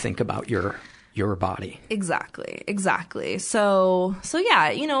think about your body. Exactly. So yeah,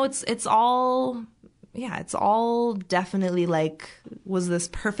 it's all definitely like was this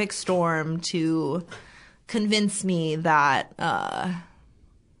perfect storm to convince me that,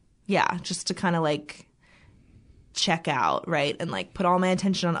 just to kind of like check out, right? And like put all my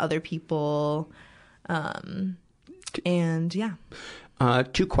attention on other people. And yeah.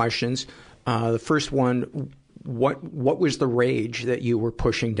 2 questions. The first one, what was the rage that you were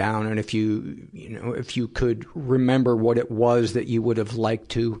pushing down? And if you could remember what it was that you would have liked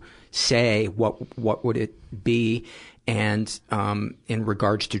to say, what would it be? And in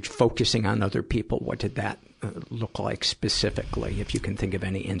regards to focusing on other people, what did that look like specifically, if you can think of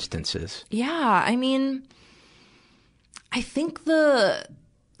any instances? Yeah, I mean, I think the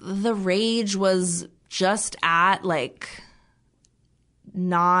rage was just at like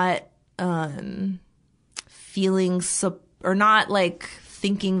not feeling or not like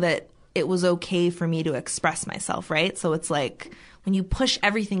thinking that it was okay for me to express myself, right? So it's like when you push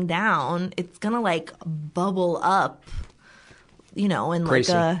everything down, it's gonna like bubble up, in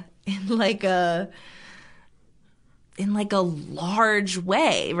in like a large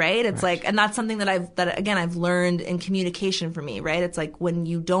way, right? It's like, and that's something that I've learned in communication for me, right? It's like when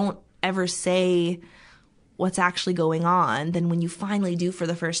you don't ever say what's actually going on, then when you finally do for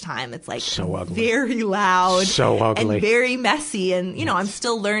the first time, it's like so ugly. Very loud, so ugly, and very messy. And you know, I'm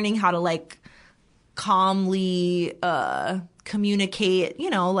still learning how to like calmly communicate, you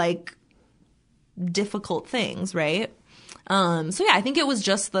know, like difficult things, right? So yeah, I think it was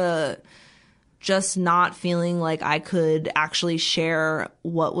just not feeling like I could actually share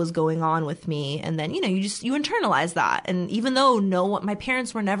what was going on with me. And then, you know, you internalize that. And even though my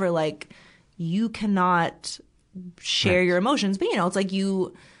parents were never like, you cannot share your emotions, but you know, it's like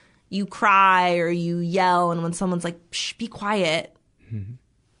you cry or you yell, and when someone's like, shh, be quiet,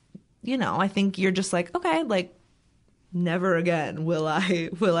 you know, I think you're just like, okay, like never again will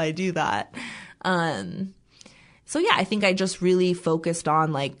I do that. So yeah, I think I just really focused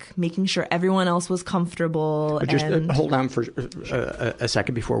on like making sure everyone else was comfortable. But just hold on for a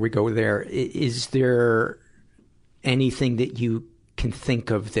second before we go there. Is there anything that you can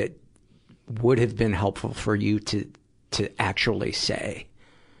think of that would have been helpful for you to actually say?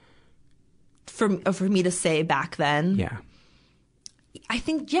 For me to say back then? Yeah. I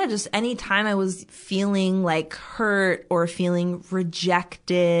think, yeah, just any time I was feeling like hurt or feeling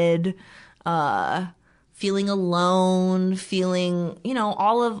rejected, feeling alone, feeling, you know,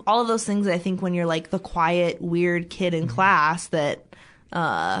 all of those things. I think when you're like the quiet, weird kid in class that,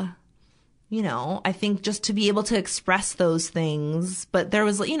 you know, I think just to be able to express those things. But there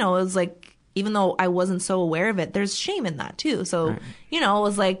was, you know, it was like, even though I wasn't so aware of it, there's shame in that too. So, you know, it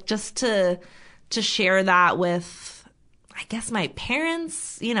was like just to share that with, I guess, my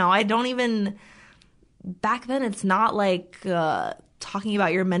parents. You know, I don't even, back then it's not like, talking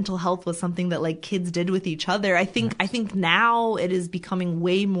about your mental health was something that like kids did with each other. I think now it is becoming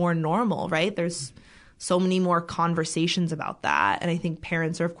way more normal, right? There's so many more conversations about that. And I think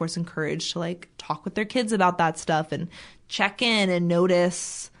parents are of course encouraged to like talk with their kids about that stuff and check in and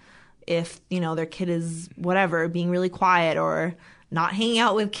notice if, you know, their kid is whatever, being really quiet or not hanging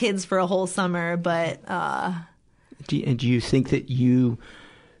out with kids for a whole summer. But do you think that you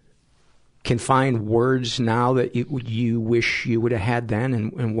can find words now that you wish you would have had then,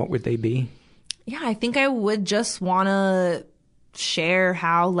 and what would they be? Yeah, I think I would just want to share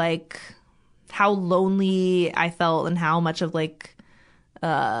how lonely I felt and how much of like,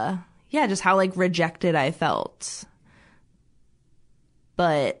 just how like rejected I felt.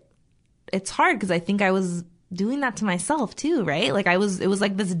 But it's hard because I think I was doing that to myself too, right? Like it was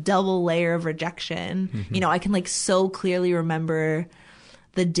like this double layer of rejection. Mm-hmm. You know, I can like so clearly remember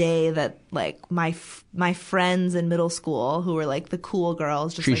the day that like my friends in middle school who were like the cool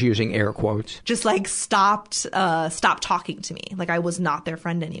girls, just she's like, using air quotes, just like stopped talking to me. Like I was not their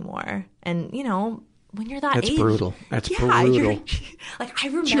friend anymore. And you know, when you're that age, brutal. That's brutal. Like I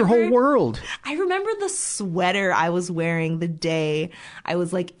remember, it's your whole world. I remember the sweater I was wearing the day I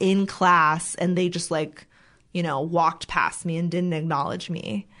was like in class, and they just like, you know, walked past me and didn't acknowledge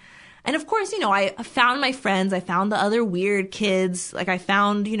me. And of course, you know, I found my friends. I found the other weird kids. Like I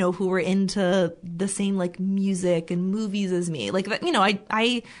found, you know, who were into the same like music and movies as me. Like, you know,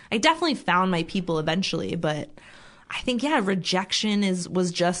 I definitely found my people eventually. But I think, yeah, rejection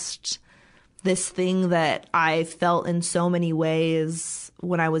was just this thing that I felt in so many ways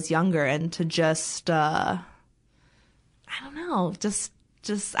when I was younger. And to just, I don't know, just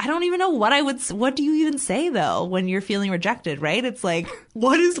I don't even know what do you even say though when you're feeling rejected, right? It's like,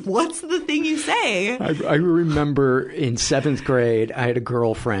 what's the thing you say? I remember in 7th grade, I had a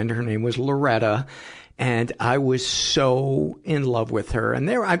girlfriend. Her name was Loretta, and I was so in love with her. And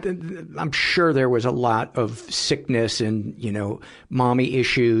I'm sure there was a lot of sickness and, you know, mommy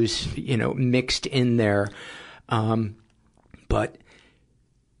issues, you know, mixed in there. But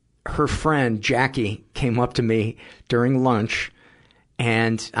her friend, Jackie, came up to me during lunch,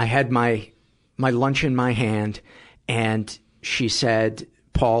 and I had my lunch in my hand, and she said,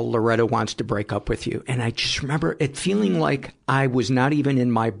 Paul, Loretta wants to break up with you. And I just remember it feeling like I was not even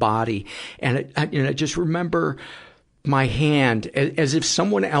in my body. And I just remember my hand as if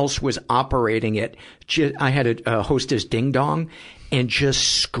someone else was operating it. I had a Hostess ding dong, and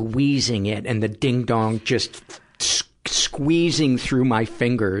just squeezing it, and the ding dong just squeezing through my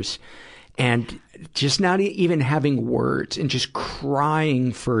fingers. And just not even having words and just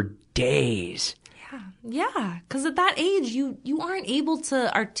crying for days. Yeah. Because at that age, you aren't able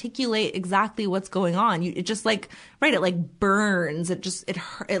to articulate exactly what's going on. It just like, right, it like burns. It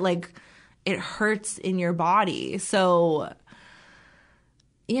hurts in your body. So,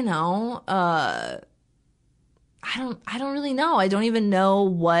 you know, I don't really know. I don't even know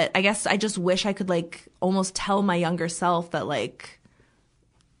what, I guess I just wish I could like almost tell my younger self that like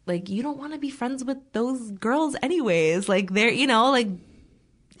you don't want to be friends with those girls anyways. Like they're, you know, like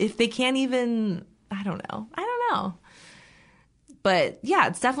if they can't even, I don't know. But yeah,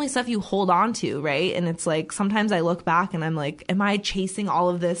 it's definitely stuff you hold on to, right? And it's like sometimes I look back and I'm like, am I chasing all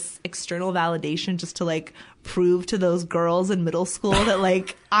of this external validation just to like prove to those girls in middle school that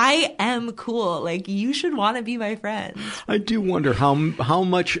like I am cool? Like you should want to be my friend. I do wonder how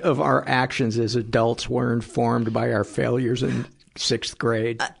much of our actions as adults were informed by our failures in 6th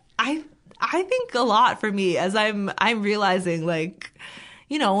grade. I think a lot for me, as I'm realizing, like,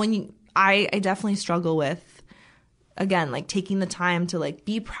 you know, I definitely struggle with, again, like taking the time to like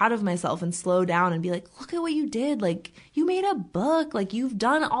be proud of myself and slow down and be like, look at what you did. Like you made a book, like you've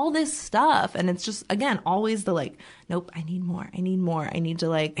done all this stuff. And it's just, again, always the like, nope, I need more. I need to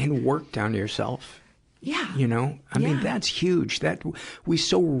like. And work down yourself. Yeah. You know, I mean, that's huge. That we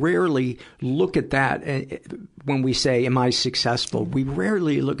so rarely look at that when we say, am I successful? We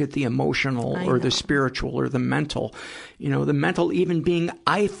rarely look at the emotional or the spiritual or the mental. You know, the mental even being,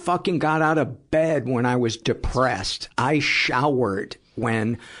 I fucking got out of bed when I was depressed. I showered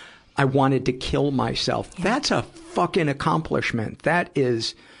when I wanted to kill myself. Yeah. That's a fucking accomplishment. That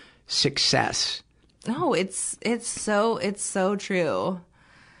is success. No, it's so true.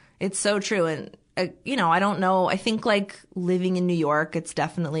 It's so true. And you know, I don't know. I think like living in New York, it's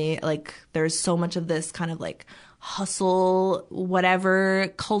definitely like there's so much of this kind of like hustle,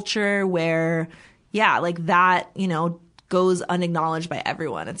 whatever culture where, yeah, like that, you know, goes unacknowledged by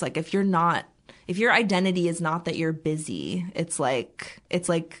everyone. It's like if your identity is not that you're busy, it's like,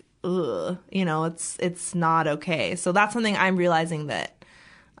 ugh, you know, it's not okay. So that's something I'm realizing that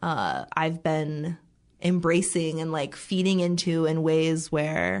I've been embracing and like feeding into in ways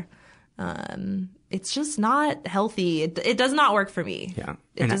where it's just not healthy. It does not work for me. Yeah.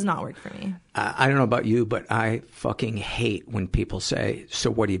 It does not work for me. I don't know about you, but I fucking hate when people say,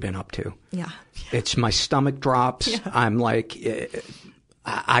 so what have you been up to? Yeah. It's my stomach drops. Yeah. I'm like,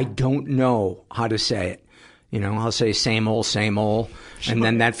 I don't know how to say it. You know, I'll say same old, sure. And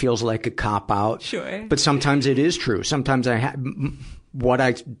then that feels like a cop out. Sure. But sometimes it is true. Sometimes what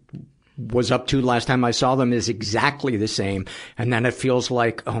I was up to last time I saw them is exactly the same. And then it feels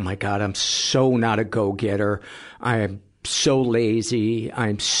like, oh my God, I'm so not a go-getter. I am so lazy.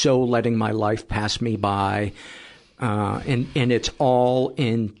 I'm so letting my life pass me by. And it's all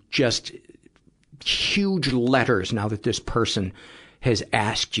in just huge letters now that this person has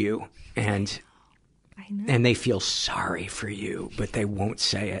asked you. And they feel sorry for you, but they won't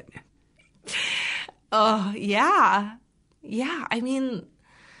say it. Oh, yeah. Yeah. I mean,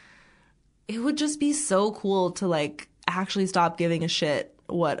 it would just be so cool to like actually stop giving a shit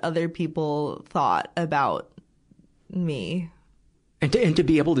what other people thought about me. And to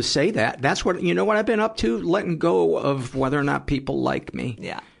be able to say that, that's what, you know what I've been up to? Letting go of whether or not people like me.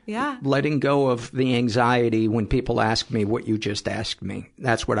 Yeah. Yeah. Letting go of the anxiety when people ask me what you just asked me.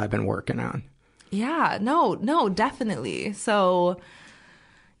 That's what I've been working on. Yeah. No, definitely. So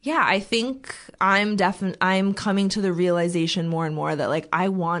yeah, I think I'm coming to the realization more and more that like I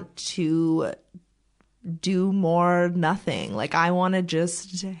want to do more nothing. Like I want to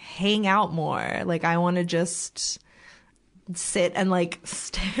just hang out more. Like I want to just sit and like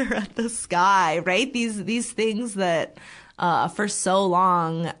stare at the sky, right? These things that for so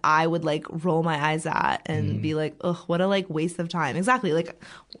long I would like roll my eyes at and be like, ugh, what a like waste of time. Exactly. Like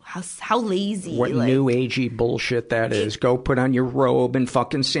how lazy. What like, new agey bullshit that is. Go put on your robe and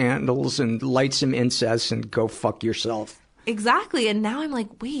fucking sandals and light some incense and go fuck yourself. Exactly. And now I'm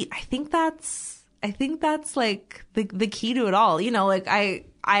like, wait, I think that's like the key to it all. You know, like I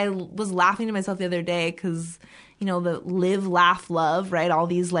was laughing to myself the other day because, you know, the live, laugh, love, right? All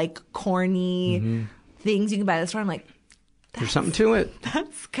these like corny things you can buy at the store. I'm like, there's something to it.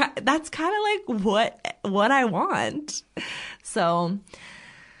 That's kind of like what I want. So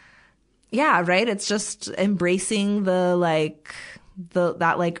yeah, right. It's just embracing that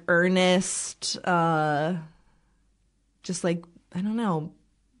like earnest, just like, I don't know,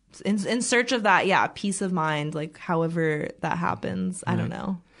 in search of that, yeah, peace of mind, like however that happens. I don't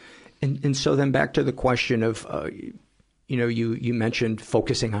know. And so then back to the question of, you know, you mentioned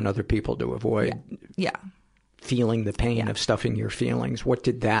focusing on other people to avoid feeling the pain of stuffing your feelings. What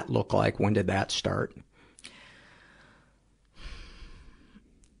did that look like? When did that start?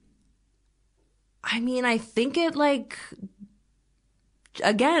 I mean, I think it like,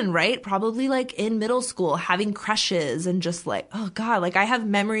 again, right? Probably like in middle school, having crushes and just like, oh God, like I have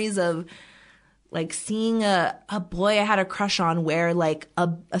memories of like seeing a boy I had a crush on wear like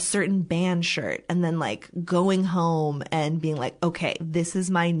a certain band shirt, and then like going home and being like, okay, this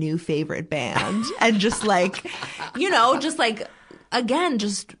is my new favorite band. And just like, just like, again,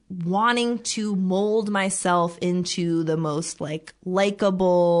 just wanting to mold myself into the most like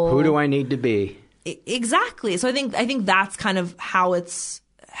likable. Who do I need to be? Exactly. So I think that's kind of how it's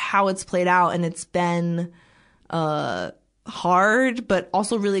played out, and it's been hard, but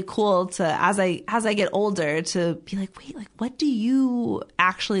also really cool to as I get older to be like, wait, like what do you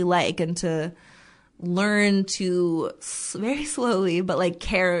actually like, and to learn to very slowly but like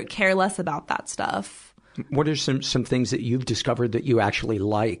care less about that stuff. What are some things that you've discovered that you actually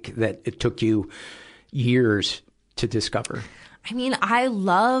like that it took you years to discover? I mean, I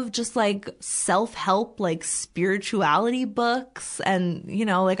love just like self-help, like spirituality books, and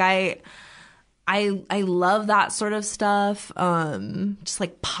like I love that sort of stuff. Just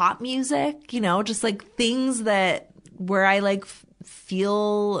like pop music, just like things that where I like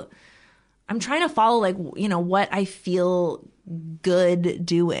feel I'm trying to follow like, what I feel good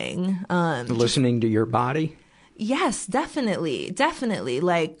doing. Listening to your body? Yes, definitely.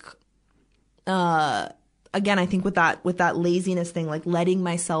 Like, again, I think with that laziness thing, like letting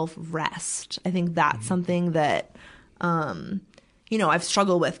myself rest, I think that's something that, I've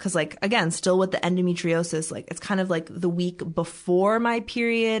struggled with, because like, again, still with the endometriosis, like it's kind of like the week before my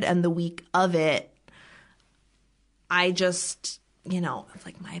period and the week of it, I just,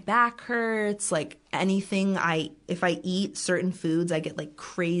 like my back hurts, like anything if I eat certain foods, I get like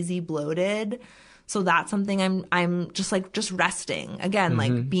crazy bloated. So that's something I'm just like, just resting again,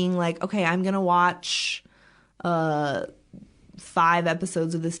 like being like, okay, I'm going to watch, 5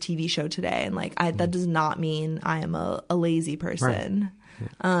 episodes of this TV show today. And like, that does not mean I am a lazy person.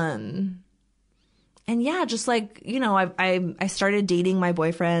 Right. And yeah, just like, I started dating my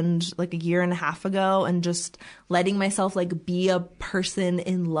boyfriend like a year and a half ago, and just letting myself like be a person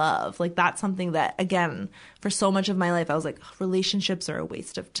in love. Like that's something that, again, for so much of my life, I was like, relationships are a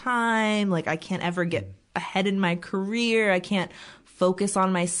waste of time. Like I can't ever get ahead in my career. I can't focus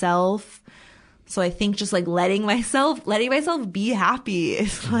on myself. So I think just like letting myself be happy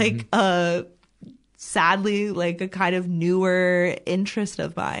is like sadly like a kind of newer interest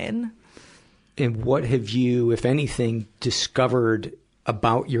of mine. And what have you, if anything, discovered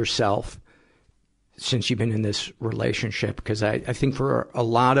about yourself since you've been in this relationship? Because I think for a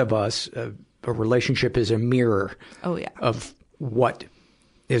lot of us, a relationship is a mirror of what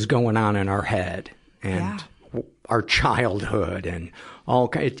is going on in our head and our childhood, and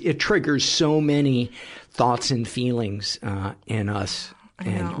it triggers so many thoughts and feelings in us,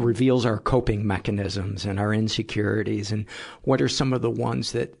 and reveals our coping mechanisms and our insecurities. And what are some of the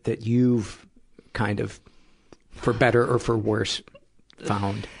ones that you've kind of, for better or for worse,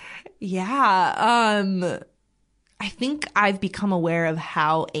 found? Yeah. I think I've become aware of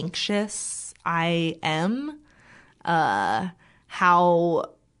how anxious I am, how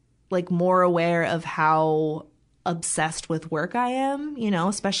like more aware of how obsessed with work I am,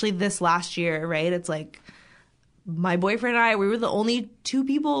 especially this last year, right? It's like my boyfriend and I, we were the only 2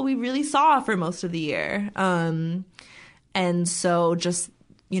 people we really saw for most of the year. And so just,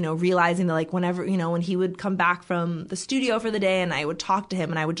 realizing that like whenever, when he would come back from the studio for the day and I would talk to him,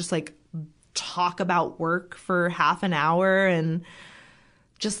 and I would just like talk about work for half an hour, and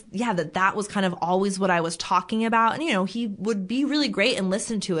just, that was kind of always what I was talking about. And, he would be really great and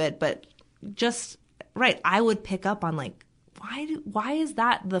listen to it, but just, right, I would pick up on like, why is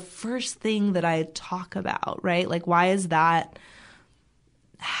that the first thing that I talk about, right? Like, why is that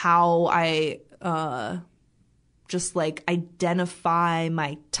how I just like identify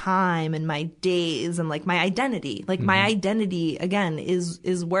my time and my days and like my identity? Like my identity, again,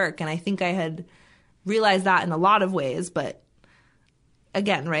 is work. And I think I had realized that in a lot of ways, but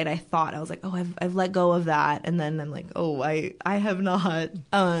again, right, I was like, oh, I've let go of that. And then I'm like, oh, I have not.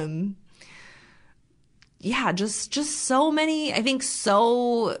 Just so many, I think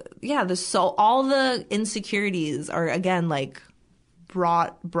all the insecurities are, again, like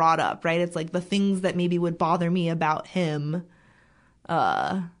brought up, right? It's like the things that maybe would bother me about him,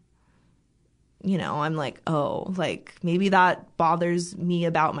 I'm like, oh, like maybe that bothers me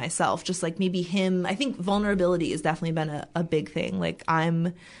about myself. Just like maybe him, I think vulnerability has definitely been a big thing. Like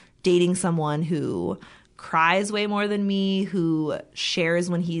I'm dating someone who cries way more than me, who shares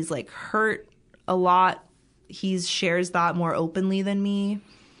when he's like hurt a lot. He shares that more openly than me.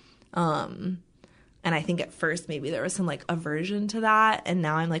 And I think at first maybe there was some like aversion to that. And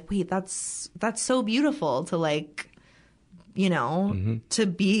now I'm like, wait, that's so beautiful to like you know, to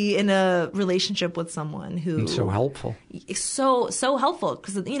be in a relationship with someone who And so helpful. is so helpful.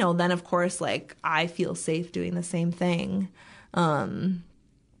 Because, you know, then of course, like, I feel safe doing the same thing. And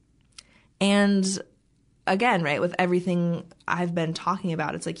again, right, with everything I've been talking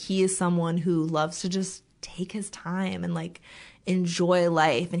about, it's like he is someone who loves to just take his time and like enjoy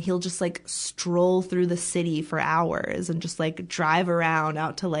life, and he'll just like stroll through the city for hours and just like drive around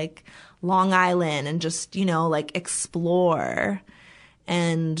out to like Long Island and just, you know, like explore.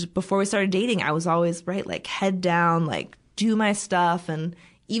 And before we started dating, I was always right, like head down, like do my stuff. And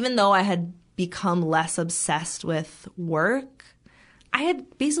even though I had become less obsessed with work, I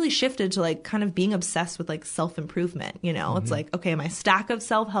had basically shifted to like kind of being obsessed with like self-improvement, you know? It's like, okay, my stack of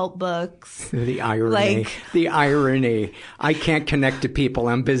self-help books. The irony. The irony. I can't connect to people.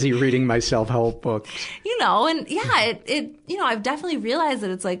 I'm busy reading my self-help books. You know, and yeah, it you know, I've definitely realized that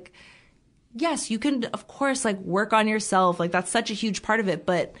it's like, yes, you can, of course, like work on yourself. Like that's such a huge part of it.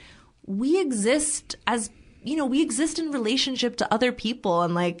 But we exist as, you know, we exist in relationship to other people.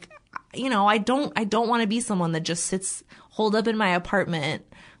 And like, you know, I don't want to be someone that just sits holed up in my apartment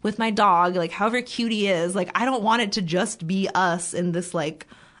with my dog, like however cute he is. Like, I don't want it to just be us in this, like,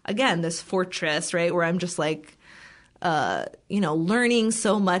 again, this fortress, right? Where I'm just like, you know, learning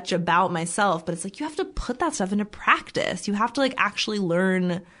so much about myself. But it's like, you have to put that stuff into practice. You have to like actually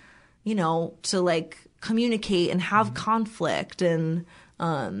learn, you know, to like communicate and have conflict. And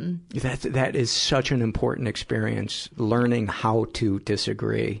that is such an important experience, learning how to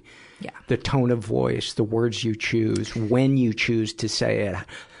disagree. Yeah. The tone of voice, the words you choose, when you choose to say it,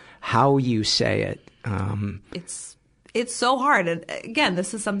 how you say it. It's so hard. And again,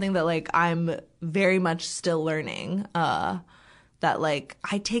 this is something that like I'm very much still learning. That like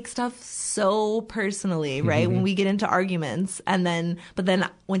I take stuff so personally, right? When we get into arguments, but then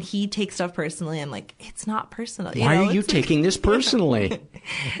when he takes stuff personally, I'm like, it's not personal. Why are you taking this personally?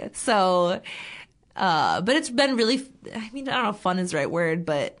 So, but it's been really, I mean, I don't know if fun is the right word,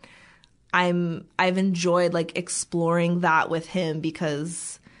 but I've enjoyed like exploring that with him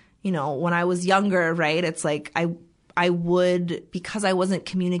because, you know, when I was younger, right, it's like I would, because I wasn't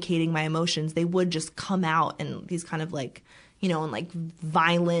communicating my emotions, they would just come out in these kind of like, you know, and like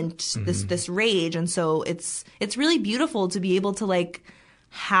violent, this rage. And so it's really beautiful to be able to like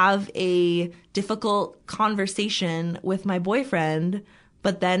have a difficult conversation with my boyfriend,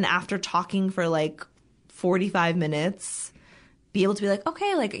 but then after talking for like 45 minutes, be able to be like,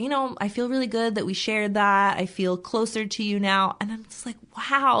 okay, like, you know, I feel really good that we shared that. I feel closer to you now. And I'm just like,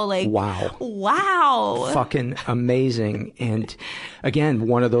 wow, like, wow. Fucking amazing. And again,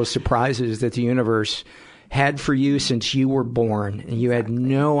 one of those surprises that the universe had for you since you were born, and you had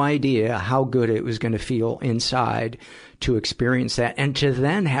no idea how good it was going to feel inside to experience that, and to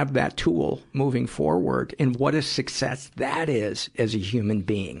then have that tool moving forward. And what a success that is as a human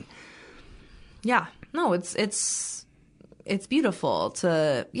being. Yeah, no, it's beautiful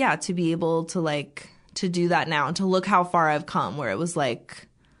to be able to like to do that now and to look how far I've come, where it was like,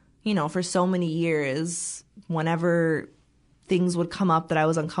 you know, for so many years, whenever things would come up that I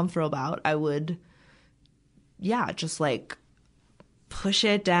was uncomfortable about, I would just like push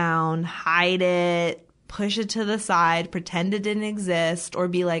it down, hide it, push it to the side, pretend it didn't exist, or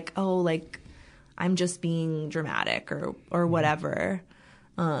be like, oh, like I'm just being dramatic or whatever.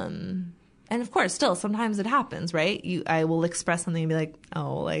 And of course, still, sometimes it happens, right? I will express something and be like,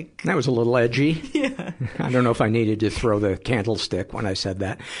 oh, like... That was a little edgy. Yeah. I don't know if I needed to throw the candlestick when I said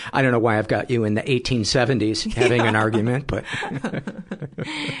that. I don't know why I've got you in the 1870s having an argument, but...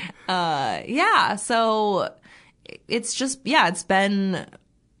 yeah, so it's just, it's been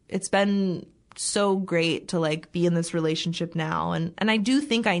so great to, like, be in this relationship now. And I do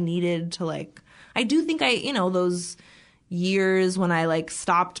think I needed to, like... you know, those... years when I like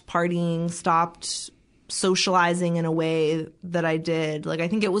stopped partying, stopped socializing in a way that I did. Like, I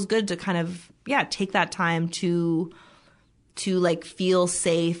think it was good to kind of, take that time to like feel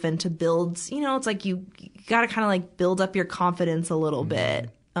safe and to build, you know, it's like you got to kind of like build up your confidence a little bit.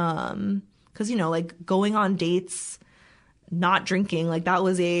 'Cause, you know, like going on dates, not drinking, like that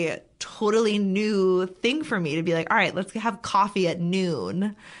was a totally new thing for me to be like, all right, let's have coffee at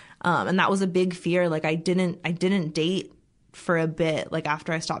noon. And that was a big fear. Like I didn't date for a bit, like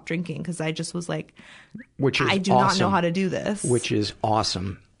after I stopped drinking, because I just was like, I do not know how to do this. Which is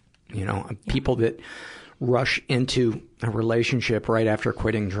awesome. You know, people that rush into a relationship right after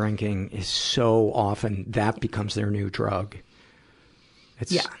quitting drinking is so often that becomes their new drug.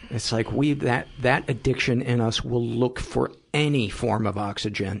 It's like that addiction in us will look for any form of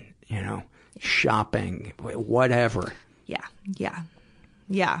oxygen, you know, shopping, whatever. Yeah.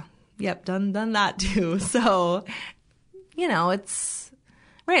 Yep. Done that too. So you know, it's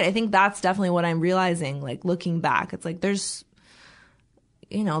right. I think that's definitely what I'm realizing, like looking back. It's like there's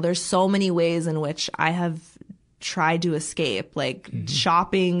so many ways in which I have tried to escape. Like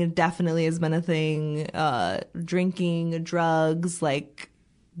shopping definitely has been a thing, drinking, drugs, like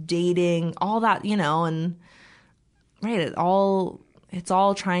dating, all that, you know, and right, it's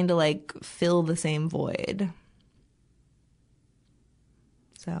all trying to like fill the same void.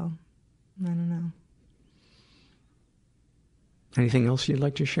 So, I don't know. Anything else you'd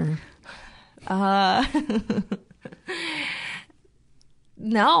like to share?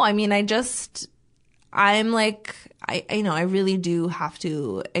 No, I mean, I'm like, I really do have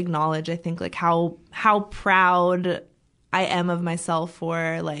to acknowledge, I think, like how proud I am of myself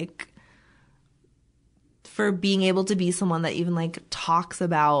for being able to be someone that even like talks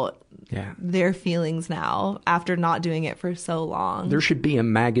about their feelings now after not doing it for so long. There should be a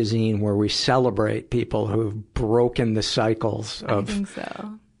magazine where we celebrate people who've broken the cycles of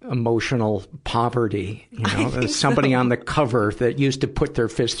emotional poverty. You know, there's somebody on the cover that used to put their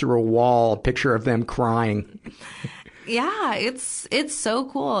fist through a wall, a picture of them crying. Yeah, it's so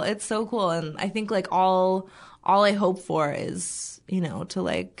cool. It's so cool. And I think like all I hope for is, you know, to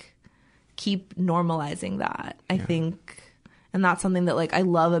like keep normalizing that. I think, and that's something that like I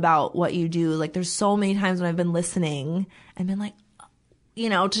love about what you do. Like there's so many times when I've been listening and been like, you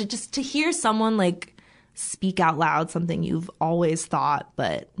know, to hear someone like speak out loud something you've always thought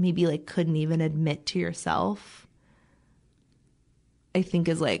but maybe like couldn't even admit to yourself, I think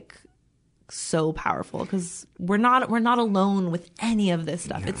is like so powerful, because we're not alone with any of this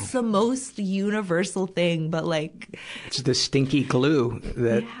stuff. No. It's the most universal thing, but like it's the stinky glue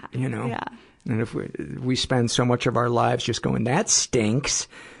that you know. Yeah. And if we spend so much of our lives just going, that stinks,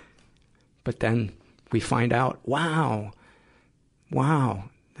 but then we find out, wow,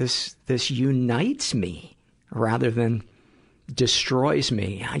 this unites me rather than destroys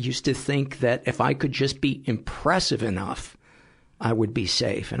me. I used to think that if I could just be impressive enough, I would be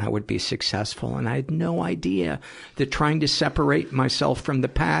safe and I would be successful. And I had no idea that trying to separate myself from the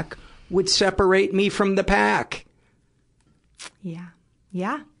pack would separate me from the pack. Yeah,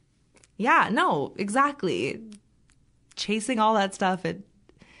 no, exactly. Chasing all that stuff, it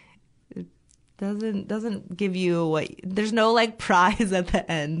doesn't give you there's no like prize at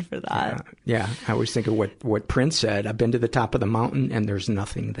the end for that. Yeah. I always think of what Prince said. I've been to the top of the mountain and there's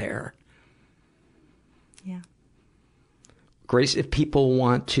nothing there. Yeah. Grace, if people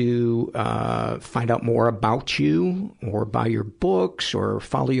want to find out more about you or buy your books or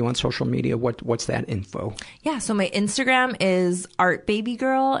follow you on social media, what's that info? Yeah, so my Instagram is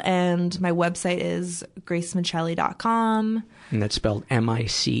artbabygirl and my website is gracemiceli.com. And that's spelled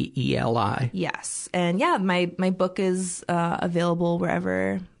Miceli. Yes. And yeah, my book is available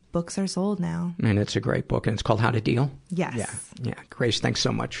wherever books are sold now. And it's a great book, and it's called How to Deal? Yes. Yeah. Grace, thanks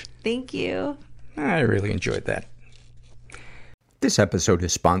so much. Thank you. I really enjoyed that. This episode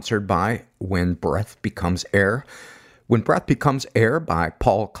is sponsored by When Breath Becomes Air. When Breath Becomes Air by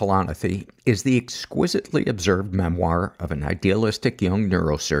Paul Kalanithi is the exquisitely observed memoir of an idealistic young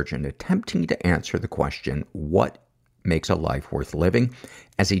neurosurgeon attempting to answer the question, what makes a life worth living,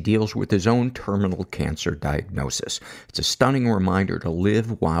 as he deals with his own terminal cancer diagnosis. It's a stunning reminder to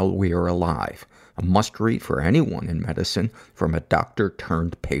live while we are alive. A must-read for anyone in medicine from a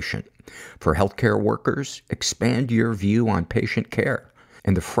doctor-turned-patient. For healthcare workers, expand your view on patient care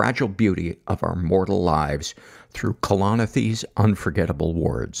and the fragile beauty of our mortal lives through Kalanithi's unforgettable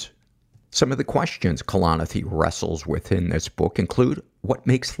words. Some of the questions Kalanithi wrestles with in this book include, what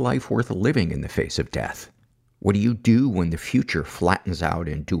makes life worth living in the face of death? What do you do when the future flattens out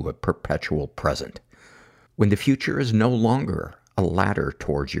into a perpetual present? When the future is no longer a ladder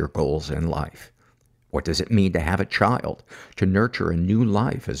towards your goals in life? What does it mean to have a child, to nurture a new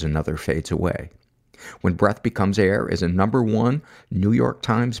life as another fades away? When Breath Becomes Air is a #1 New York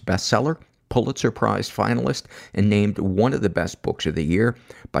Times bestseller, Pulitzer Prize finalist, and named one of the best books of the year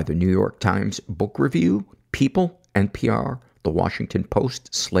by the New York Times Book Review, People, NPR, The Washington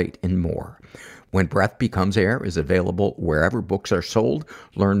Post, Slate, and more. When Breath Becomes Air is available wherever books are sold.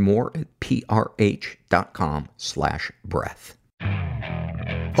 Learn more at prh.com/breath.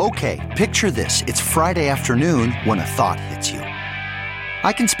 Okay, picture this. It's Friday afternoon when a thought hits you.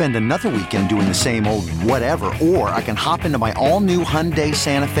 I can spend another weekend doing the same old whatever, or I can hop into my all-new Hyundai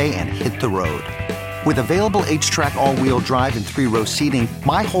Santa Fe and hit the road. With available H-Track all-wheel drive and 3-row seating,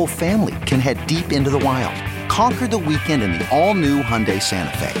 my whole family can head deep into the wild. Conquer the weekend in the all-new Hyundai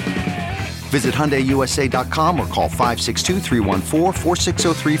Santa Fe. Visit HyundaiUSA.com or call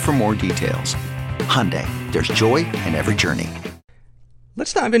 562-314-4603 for more details. Hyundai, there's joy in every journey.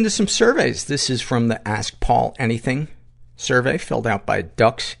 Let's dive into some surveys. This is from the Ask Paul Anything survey filled out by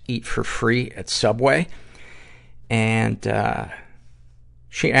Ducks Eat for Free at Subway. And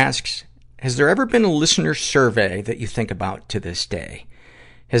she asks, has there ever been a listener survey that you think about to this day?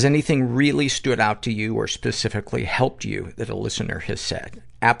 Has anything really stood out to you or specifically helped you that a listener has said?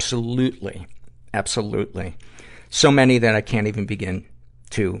 Absolutely. Absolutely. So many that I can't even begin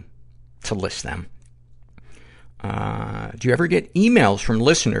to list them. Do you ever get emails from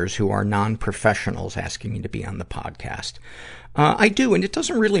listeners who are non-professionals asking you to be on the podcast? I do, and it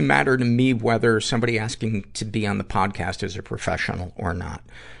doesn't really matter to me whether somebody asking to be on the podcast is a professional or not.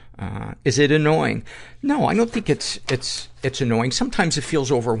 Is it annoying? No, I don't think it's annoying. Sometimes it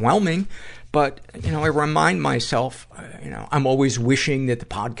feels overwhelming, but, I remind myself, I'm always wishing that the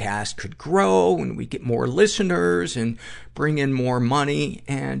podcast could grow and we get more listeners and bring in more money.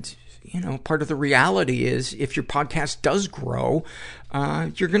 And, part of the reality is if your podcast does grow,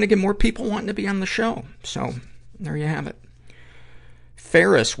 you're going to get more people wanting to be on the show. So there you have it.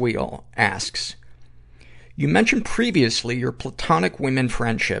 Ferris Wheel asks, you mentioned previously your platonic women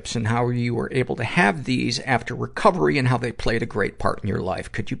friendships and how you were able to have these after recovery and how they played a great part in your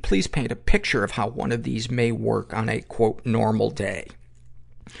life. Could you please paint a picture of how one of these may work on a, quote, normal day?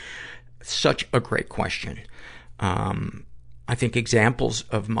 Such a great question. I think examples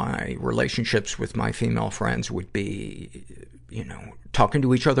of my relationships with my female friends would be, talking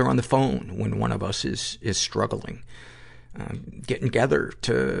to each other on the phone when one of us is struggling. Getting together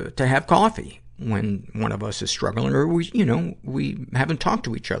to have coffee when one of us is struggling, or we haven't talked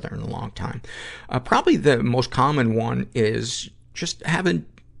to each other in a long time. Probably the most common one is just having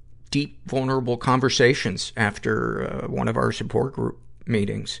deep, vulnerable conversations after one of our support group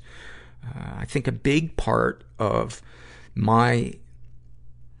meetings. I think a big part of my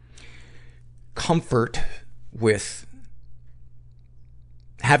comfort with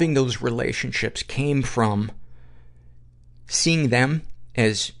having those relationships came from seeing them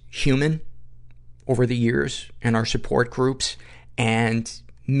as human over the years in our support groups, and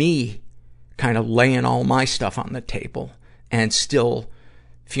me kind of laying all my stuff on the table and still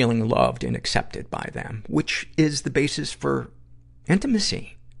feeling loved and accepted by them, which is the basis for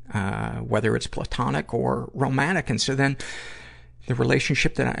intimacy, whether it's platonic or romantic. And so then the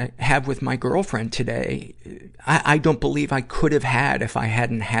relationship that I have with my girlfriend today, I don't believe I could have had if I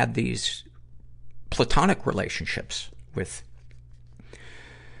hadn't had these platonic relationships with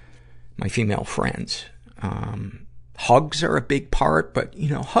my female friends. Hugs are a big part, but,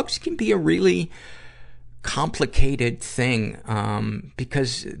 hugs can be a really complicated thing,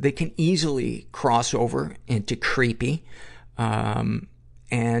 because they can easily cross over into creepy.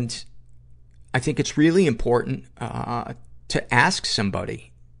 And I think it's really important, to ask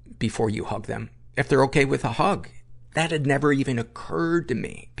somebody before you hug them if they're okay with a hug. That had never even occurred to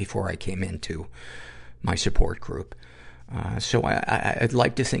me before I came into my support group. So I'd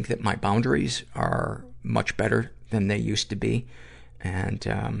like to think that my boundaries are much better than they used to be.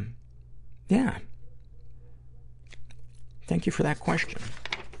 And, yeah. Thank you for that question.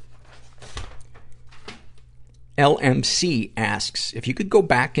 LMC asks, if you could go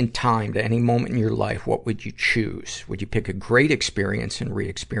back in time to any moment in your life, what would you choose? Would you pick a great experience and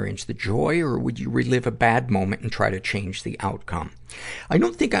re-experience the joy, or would you relive a bad moment and try to change the outcome? I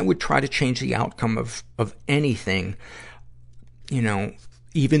don't think I would try to change the outcome of anything.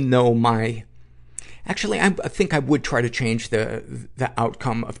 Even though actually, I think I would try to change the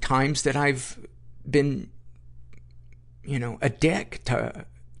outcome of times that I've been, a dick to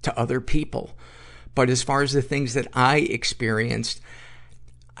other people. But as far as the things that I experienced,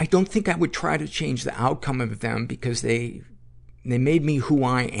 I don't think I would try to change the outcome of them, because they made me who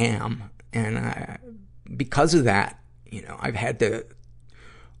I am. And because of that, I've had to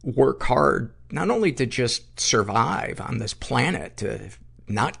work hard, not only to just survive on this planet, to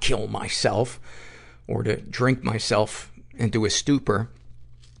not kill myself or to drink myself into a stupor,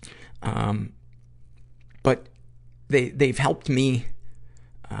 but they've helped me,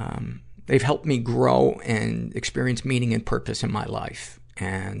 grow and experience meaning and purpose in my life.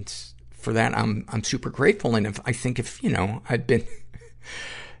 And for that, I'm super grateful. And I think if I'd been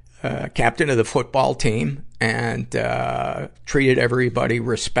captain of the football team and treated everybody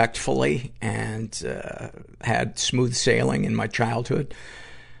respectfully and had smooth sailing in my childhood,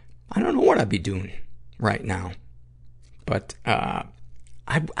 I don't know what I'd be doing right now. But I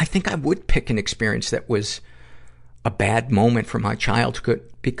think I would pick an experience that was a bad moment from my childhood,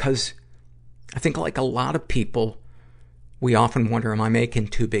 because I think, like a lot of people, we often wonder, am I making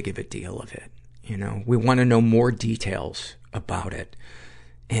too big of a deal of it? We want to know more details about it.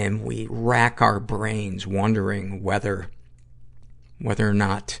 And we rack our brains wondering whether or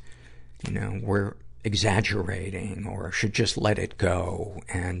not, we're exaggerating or should just let it go.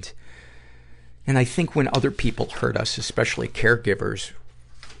 And I think when other people hurt us, especially caregivers,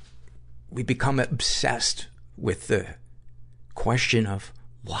 we become obsessed with the question of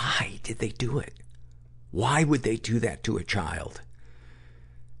why did they do it? Why would they do that to a child?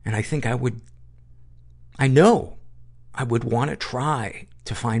 And I think I would want to try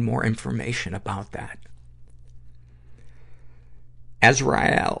to find more information about that.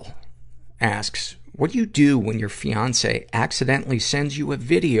 Azrael asks, what do you do when your fiance accidentally sends you a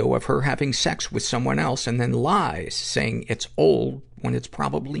video of her having sex with someone else and then lies, saying it's old when it's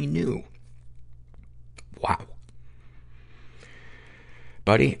probably new? Wow.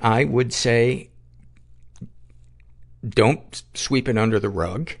 Buddy, I would say don't sweep it under the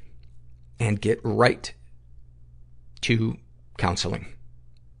rug and get right to counseling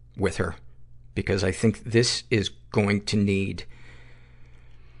with her, because I think this is going to need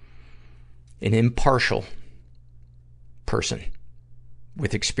an impartial person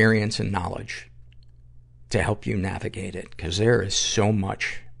with experience and knowledge to help you navigate it, because there is so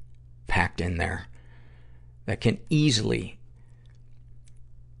much packed in there that can easily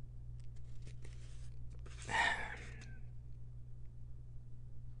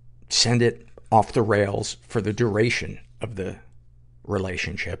send it off the rails for the duration of the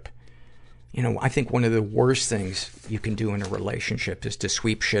relationship. You know, I think one of the worst things you can do in a relationship is to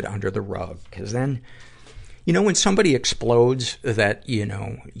sweep shit under the rug. Because then, you know, when somebody explodes that, you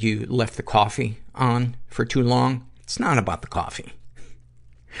know, you left the coffee on for too long, it's not about the coffee.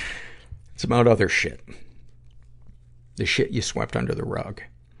 It's about other shit. The shit you swept under the rug.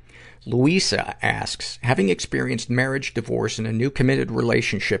 Louisa asks, having experienced marriage, divorce, and a new committed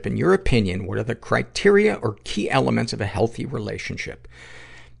relationship, in your opinion, what are the criteria or key elements of a healthy relationship?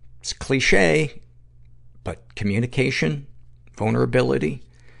 It's cliche, but communication, vulnerability,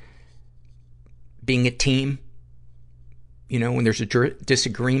 being a team, you know, when there's a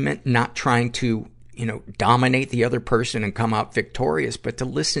disagreement, not trying to, you know, dominate the other person and come out victorious, but to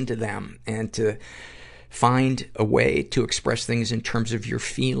listen to them and to find a way to express things in terms of your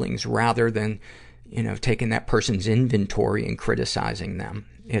feelings rather than, you know, taking that person's inventory and criticizing them.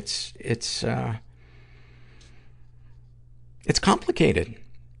 It's complicated.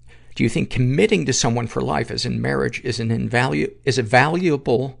 Do you think committing to someone for life, as in marriage, is a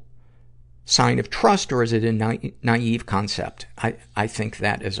valuable sign of trust, or is it a naive concept? I think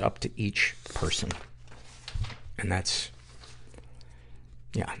that is up to each person. And that's,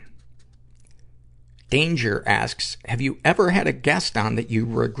 yeah. Danger asks, have you ever had a guest on that you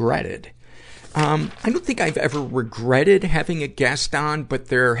regretted? I don't think I've ever regretted having a guest on, but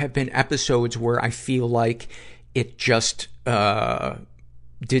there have been episodes where I feel like it just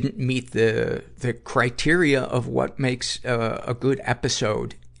didn't meet the criteria of what makes a good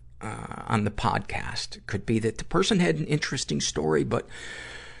episode on the podcast. It could be that the person had an interesting story, but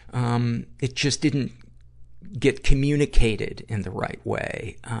it just didn't get communicated in the right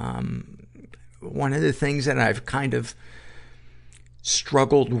way. One of the things that I've kind of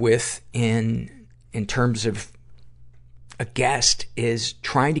struggled with in terms of a guest is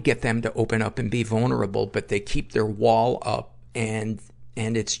trying to get them to open up and be vulnerable, but they keep their wall up, and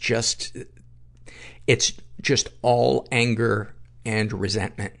it's just all anger and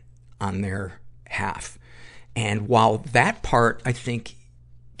resentment on their half. And while that part, I think,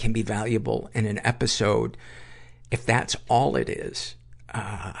 can be valuable in an episode, if that's all it is,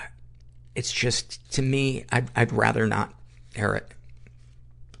 it's just, to me, I'd rather not air it.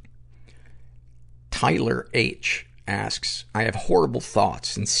 Tyler H. asks, I have horrible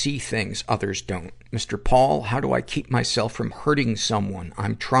thoughts and see things others don't. Mr. Paul, how do I keep myself from hurting someone?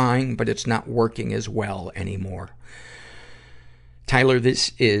 I'm trying, but it's not working as well anymore. Tyler,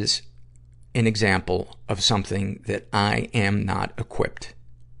 this is an example of something that I am not equipped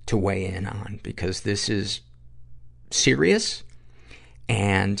to weigh in on, because this is serious,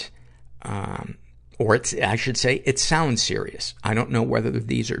 and I should say, it sounds serious. I don't know whether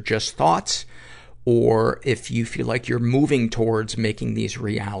these are just thoughts or if you feel like you're moving towards making these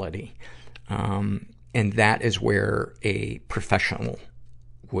reality. And that is where a professional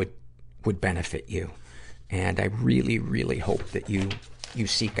would benefit you. And I really, really hope that you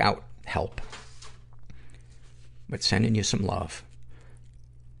seek out help. But sending you some love.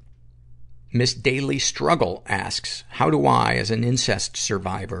 Miss Daily Struggle asks, how do I, as an incest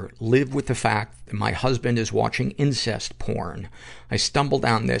survivor, live with the fact that my husband is watching incest porn? I stumbled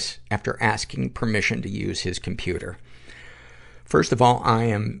on this after asking permission to use his computer. First of all, I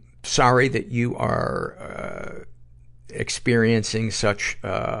am sorry that you are experiencing such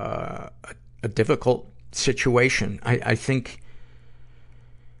a difficult situation. I think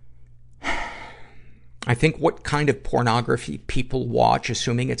I think what kind of pornography people watch,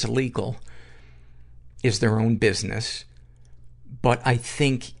 assuming it's illegal, is their own business. But I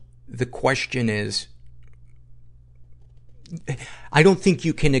think the question is, I don't think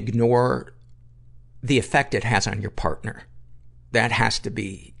you can ignore the effect it has on your partner. That has to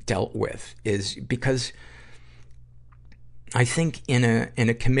be dealt with, is because I think in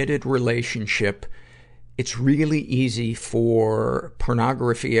a committed relationship, it's really easy for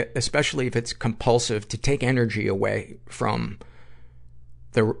pornography, especially if it's compulsive, to take energy away from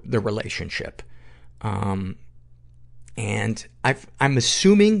the relationship. And I'm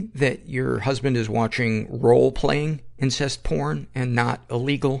assuming that your husband is watching role-playing incest porn and not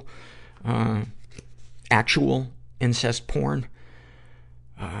illegal, actual incest porn.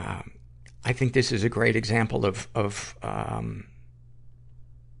 I think this is a great example of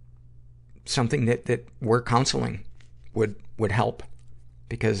something that where counseling would help,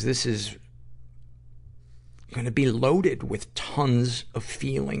 because this is going to be loaded with tons of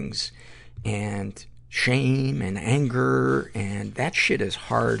feelings and shame and anger, and that shit is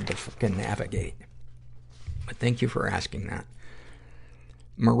hard to fucking navigate. But thank you for asking that.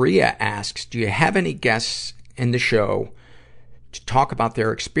 Maria asks, do you have any guests in the show to talk about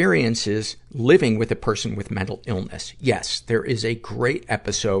their experiences living with a person with mental illness? Yes, there is a great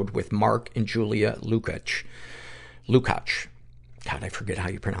episode with Mark and Julia Lukács. God, I forget how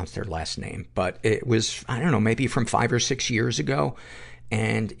you pronounce their last name, but it was, I don't know, maybe from 5 or 6 years ago.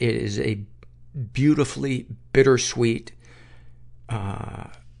 And it is a beautifully bittersweet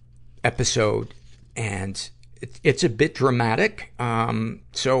episode, and it's a bit dramatic. I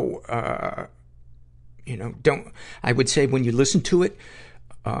would say when you listen to it,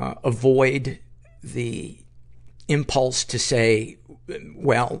 avoid the impulse to say,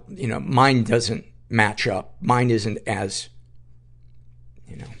 well, mine doesn't match up. Mine isn't as,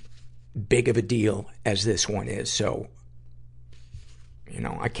 big of a deal as this one is. So,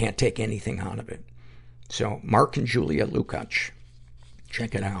 I can't take anything out of it. So, Mark and Julia Lukács.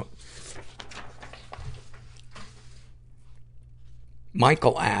 Check it out.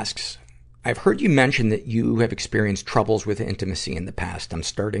 Michael asks, I've heard you mention that you have experienced troubles with intimacy in the past. I'm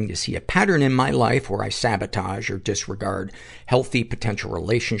starting to see a pattern in my life where I sabotage or disregard healthy potential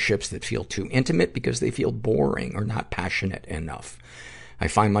relationships that feel too intimate because they feel boring or not passionate enough. I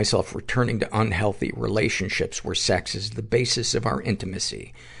find myself returning to unhealthy relationships where sex is the basis of our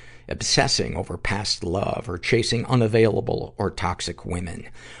intimacy, obsessing over past love, or chasing unavailable or toxic women.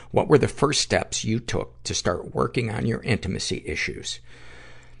 What were the first steps you took to start working on your intimacy issues?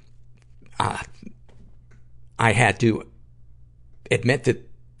 I had to admit that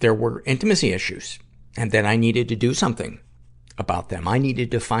there were intimacy issues and that I needed to do something about them. I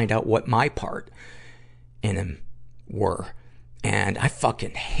needed to find out what my part in them were. And I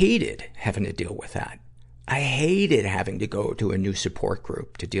fucking hated having to deal with that. I hated having to go to a new support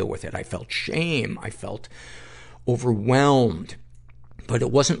group to deal with it. I felt shame. I felt overwhelmed. But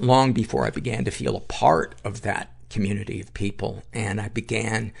it wasn't long before I began to feel a part of that community of people, and I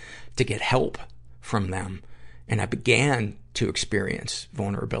began to get help from them. And I began to experience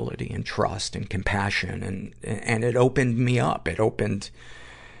vulnerability and trust and compassion, and it opened me up. It opened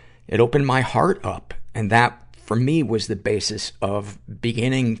my heart up. And that, for me, was the basis of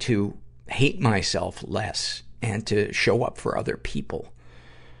beginning to hate myself less and to show up for other people,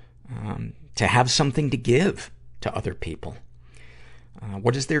 to have something to give to other people.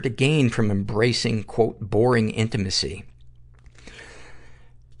 What is there to gain from embracing, quote, boring intimacy?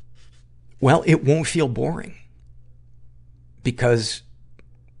 Well, it won't feel boring, because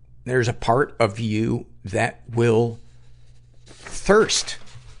there's a part of you that will thirst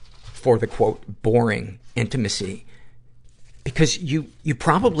for the, quote, boring intimacy, because you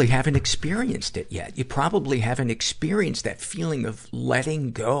probably haven't experienced it yet. You probably haven't experienced that feeling of letting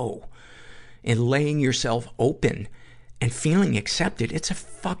go and laying yourself open and feeling accepted. It's a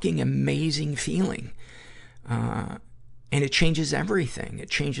fucking amazing feeling. And it changes everything. It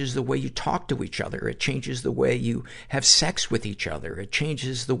changes the way you talk to each other. It changes the way you have sex with each other. It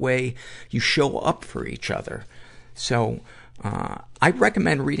changes the way you show up for each other. So, I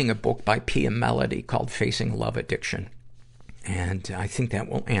recommend reading a book by Pia Mellody called Facing Love Addiction. And I think that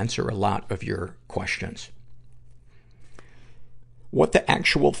will answer a lot of your questions. What the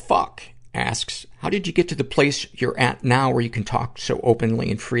Actual Fuck asks, how did you get to the place you're at now where you can talk so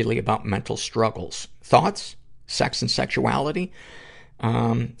openly and freely about mental struggles? Thoughts? Sex and sexuality?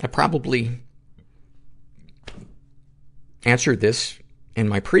 I probably answered this in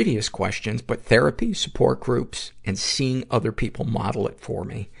my previous questions, but therapy, support groups, and seeing other people model it for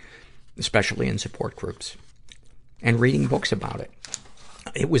me, especially in support groups, and reading books about it.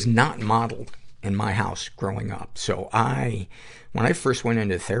 It was not modeled in my house growing up. So when I first went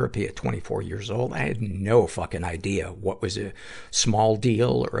into therapy at 24 years old, I had no fucking idea what was a small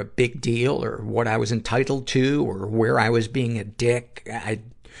deal or a big deal or what I was entitled to or where I was being a dick. I had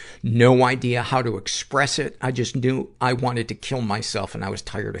no idea how to express it. I just knew I wanted to kill myself, and I was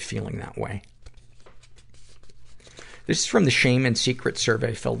tired of feeling that way. This is from the Shame and Secret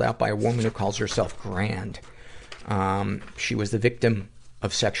survey filled out by a woman who calls herself Grand. She was the victim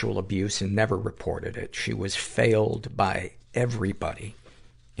of sexual abuse and never reported it. She was failed by everybody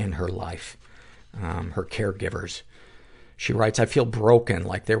in her life, her caregivers. She writes, I feel broken,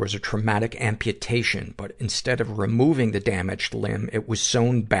 like there was a traumatic amputation, but instead of removing the damaged limb, it was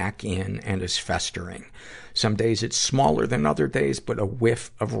sewn back in and is festering. Some days it's smaller than other days, but a whiff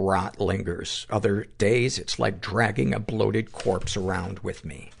of rot lingers. Other days it's like dragging a bloated corpse around with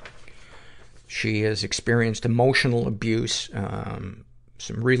me. She has experienced emotional abuse, some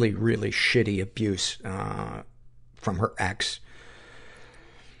really, really shitty abuse from her ex.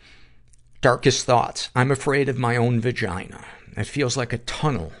 Darkest thoughts. I'm afraid of my own vagina. It feels like a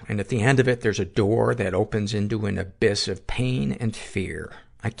tunnel, and at the end of it, there's a door that opens into an abyss of pain and fear.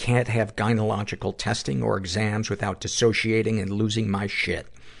 I can't have gynecological testing or exams without dissociating and losing my shit.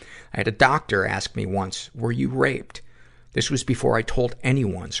 I had a doctor ask me once, were you raped? This was before I told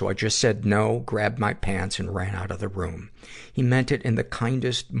anyone, so I just said no, grabbed my pants, and ran out of the room. He meant it in the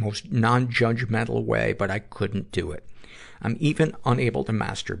kindest, most non-judgmental way, but I couldn't do it. I'm even unable to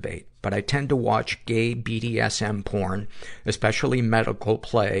masturbate, but I tend to watch gay BDSM porn, especially medical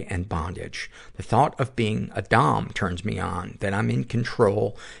play and bondage. The thought of being a dom turns me on, that I'm in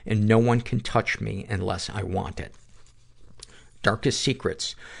control and no one can touch me unless I want it. Darkest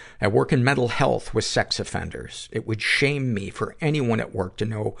secrets. I work in mental health with sex offenders. It would shame me for anyone at work to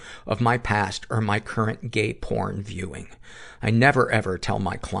know of my past or my current gay porn viewing. I never ever tell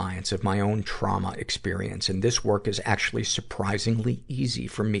my clients of my own trauma experience, and this work is actually surprisingly easy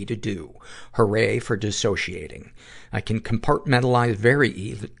for me to do. Hooray for dissociating. I can compartmentalize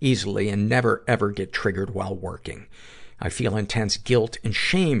very easily and never ever get triggered while working. I feel intense guilt and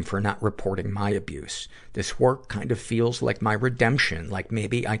shame for not reporting my abuse. This work kind of feels like my redemption, like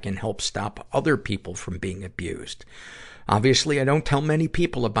maybe I can help stop other people from being abused. Obviously, I don't tell many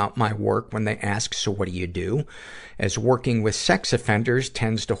people about my work when they ask, so what do you do? As working with sex offenders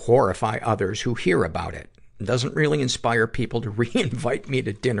tends to horrify others who hear about it. It doesn't really inspire people to re-invite me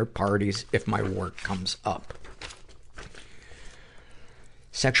to dinner parties if my work comes up.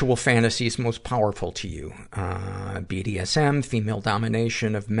 Sexual fantasies most powerful to you. BDSM, female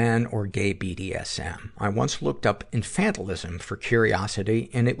domination of men, or gay BDSM. I once looked up infantilism for curiosity,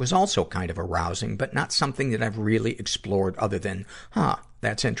 and it was also kind of arousing, but not something that I've really explored other than,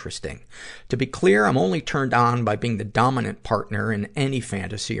 that's interesting. To be clear, I'm only turned on by being the dominant partner in any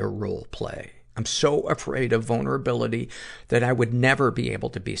fantasy or role play. I'm so afraid of vulnerability that I would never be able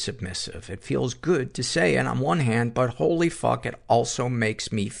to be submissive. It feels good to say it on one hand, but holy fuck, it also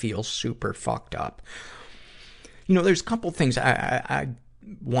makes me feel super fucked up. You know, there's a couple things I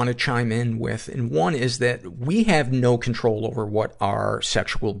want to chime in with, and one is that we have no control over what our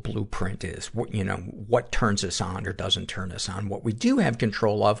sexual blueprint is. What turns us on or doesn't turn us on. What we do have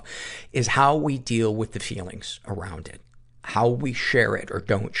control of is how we deal with the feelings around it, how we share it or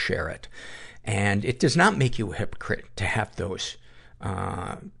don't share it. And it does not make you a hypocrite to have those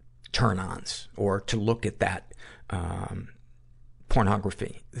turn-ons or to look at that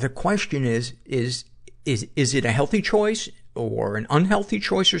pornography. The question is it a healthy choice or an unhealthy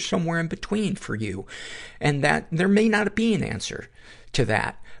choice or somewhere in between for you? And that there may not be an answer to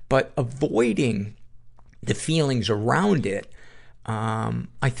that, but avoiding the feelings around it,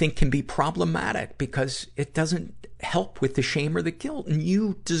 I think can be problematic because it doesn't help with the shame or the guilt. And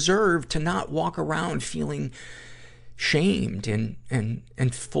you deserve to not walk around feeling shamed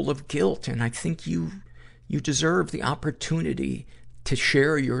and full of guilt. And I think you deserve the opportunity to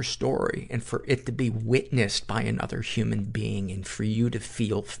share your story and for it to be witnessed by another human being and for you to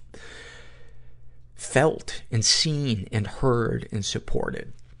feel felt and seen and heard and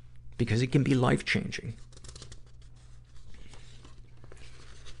supported, because it can be life-changing.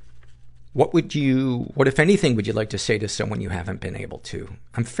 What if anything, would you like to say to someone you haven't been able to?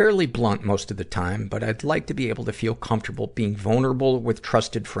 I'm fairly blunt most of the time, but I'd like to be able to feel comfortable being vulnerable with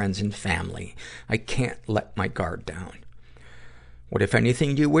trusted friends and family. I can't let my guard down. What, if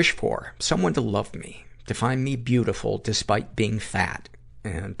anything, do you wish for? Someone to love me, to find me beautiful despite being fat,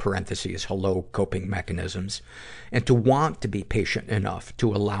 and parentheses, hello, coping mechanisms, and to want to be patient enough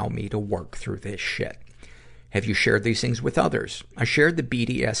to allow me to work through this shit. Have you shared these things with others? I shared the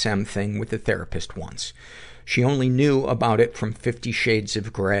BDSM thing with a therapist once. She only knew about it from 50 Shades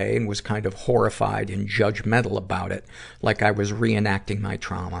of Grey and was kind of horrified and judgmental about it, like I was reenacting my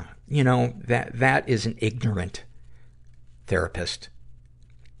trauma. You know, that is an ignorant therapist.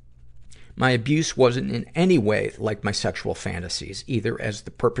 My abuse wasn't in any way like my sexual fantasies, either as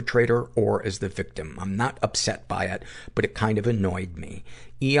the perpetrator or as the victim. I'm not upset by it, but it kind of annoyed me.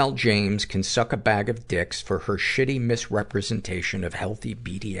 E.L. James can suck a bag of dicks for her shitty misrepresentation of healthy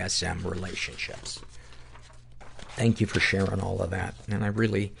BDSM relationships. Thank you for sharing all of that. And I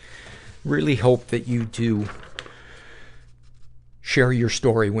really, really hope that you do share your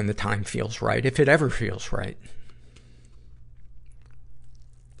story when the time feels right, if it ever feels right.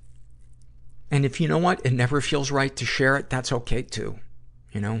 And if you know what, it never feels right to share it, that's okay too,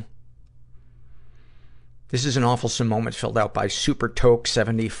 you know? This is an awfulsome moment filled out by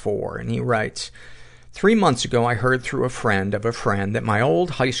SuperToke74, and he writes, 3 months ago, I heard through a friend of a friend that my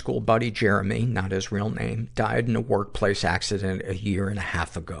old high school buddy Jeremy, not his real name, died in a workplace accident 1.5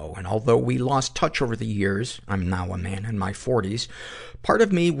 years ago. And although we lost touch over the years, I'm now a man in my 40s, part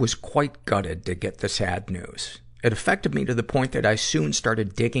of me was quite gutted to get the sad news. It affected me to the point that I soon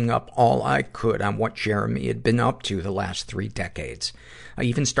started digging up all I could on what Jeremy had been up to the last 3 decades. I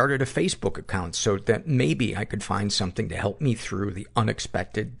even started a Facebook account so that maybe I could find something to help me through the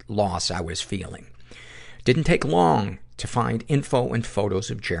unexpected loss I was feeling. Didn't take long to find info and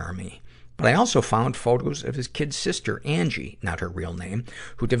photos of Jeremy. But I also found photos of his kid sister, Angie, not her real name,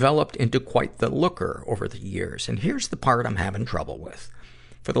 who developed into quite the looker over the years. And here's the part I'm having trouble with.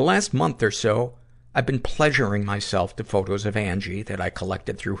 For the last month or so, I've been pleasuring myself to photos of Angie that I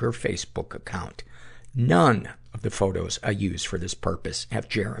collected through her Facebook account. None of the photos I use for this purpose have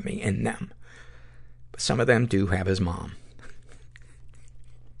Jeremy in them. But some of them do have his mom.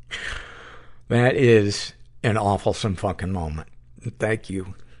 That is an awfulsome fucking moment. Thank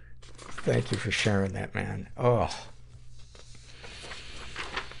you. Thank you for sharing that, man. Oh.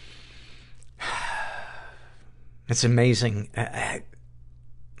 It's amazing.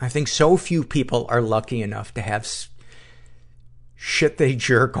 I think so few people are lucky enough to have shit they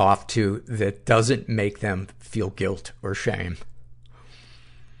jerk off to that doesn't make them feel guilt or shame.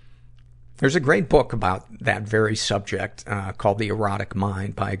 There's a great book about that very subject, called The Erotic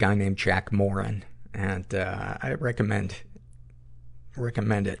Mind by a guy named Jack Moran. And, I recommend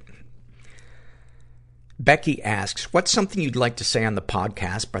it. Becky asks, what's something you'd like to say on the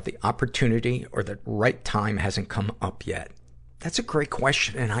podcast, but the opportunity or the right time hasn't come up yet? That's a great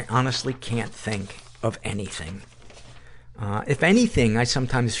question, and I honestly can't think of anything. If anything, I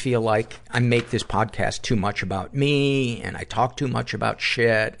sometimes feel like I make this podcast too much about me, and I talk too much about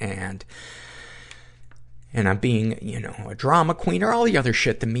shit, and I'm being, a drama queen, or all the other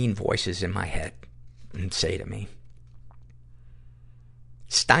shit the mean voices in my head and say to me.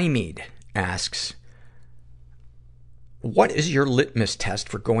 Stymied asks, what is your litmus test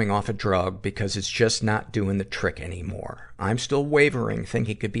for going off a drug because it's just not doing the trick anymore? I'm still wavering,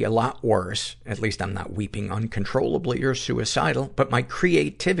 thinking it could be a lot worse. At least I'm not weeping uncontrollably or suicidal, but my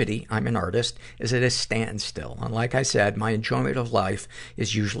creativity, I'm an artist, is at a standstill. And like I said, my enjoyment of life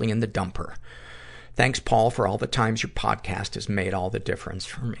is usually in the dumper. Thanks, Paul, for all the times your podcast has made all the difference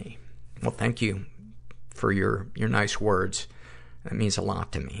for me. Well, thank you for your nice words. That means a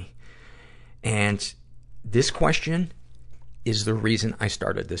lot to me. And this question is the reason I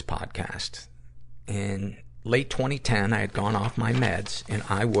started this podcast. In late 2010, I had gone off my meds, and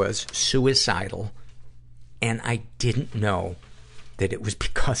I was suicidal, and I didn't know that it was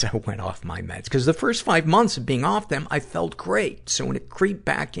because I went off my meds. Because the first 5 months of being off them, I felt great. So when it creeped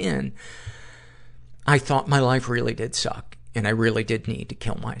back in, I thought my life really did suck, and I really did need to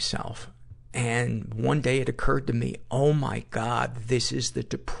kill myself. And one day it occurred to me, oh my God, this is the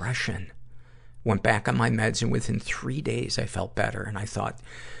depression. Went back on my meds, and within 3 days I felt better. And I thought,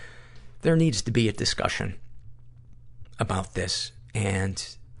 there needs to be a discussion about this. And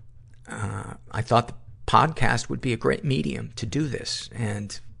I thought the podcast would be a great medium to do this.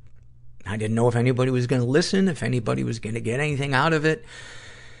 And I didn't know if anybody was going to listen, if anybody was going to get anything out of it.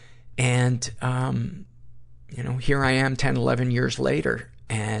 And, here I am 10, 11 years later.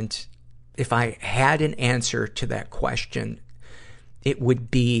 And if I had an answer to that question, it would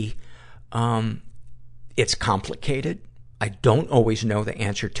be, it's complicated. I don't always know the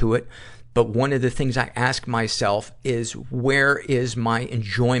answer to it. But one of the things I ask myself is, where is my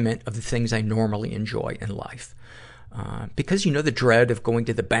enjoyment of the things I normally enjoy in life? Because, the dread of going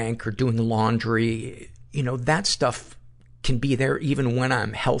to the bank or doing laundry, that stuff can be there even when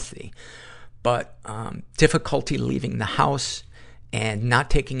I'm healthy. But difficulty leaving the house and not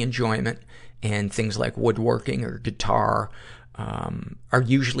taking enjoyment And things like woodworking or guitar, are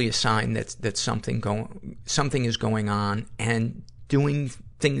usually a sign that something is going on, and doing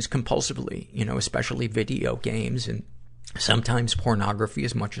things compulsively, especially video games and sometimes pornography,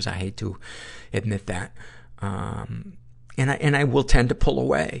 as much as I hate to admit that. And I will tend to pull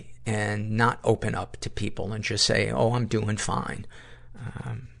away and not open up to people and just say, oh, I'm doing fine.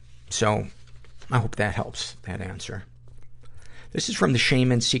 So I hope that helps, that answer. This is from the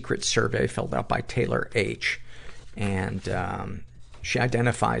Shame and Secrets survey filled out by Taylor H. And she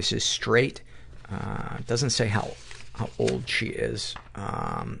identifies as straight. Doesn't say how old she is.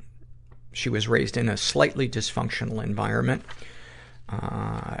 She was raised in a slightly dysfunctional environment.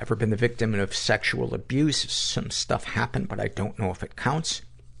 Ever been the victim of sexual abuse? Some stuff happened, but I don't know if it counts.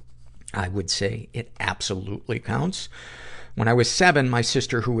 I would say it absolutely counts. When I was 7, my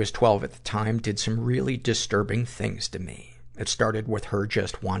sister, who was 12 at the time, did some really disturbing things to me. It started with her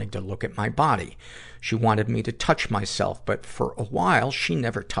just wanting to look at my body. She wanted me to touch myself, but for a while, she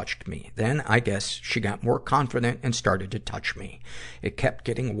never touched me. Then, I guess, she got more confident and started to touch me. It kept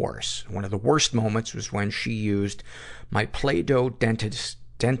getting worse. One of the worst moments was when she used my Play-Doh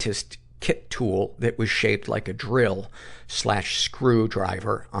dentist kit tool that was shaped like a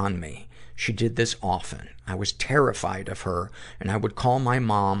drill/screwdriver on me. She did this often. I was terrified of her, and I would call my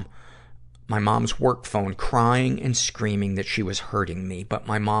mom's work phone, crying and screaming that she was hurting me, but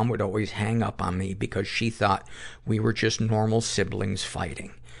my mom would always hang up on me because she thought we were just normal siblings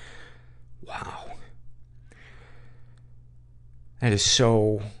fighting. Wow. That is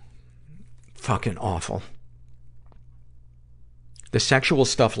so fucking awful. The sexual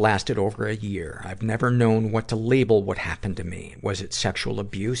stuff lasted over a year. I've never known what to label what happened to me. Was it sexual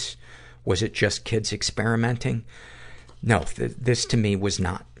abuse? Was it just kids experimenting? No, this to me was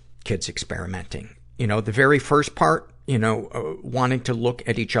not kids experimenting. The very first part, wanting to look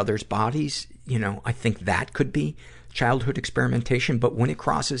at each other's bodies, I think that could be childhood experimentation. But when it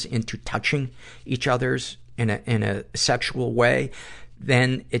crosses into touching each other's in a sexual way,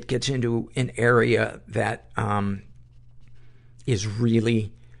 then it gets into an area that, is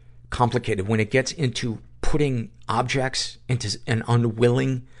really complicated. When it gets into putting objects into an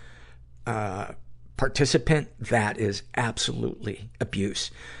unwilling, participant, that is absolutely abuse.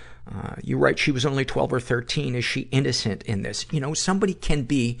 You write she was only 12 or 13. Is she innocent in this? Somebody can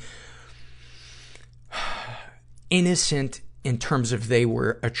be innocent in terms of they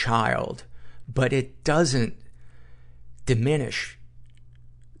were a child, but it doesn't diminish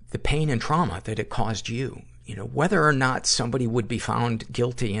the pain and trauma that it caused you. Whether or not somebody would be found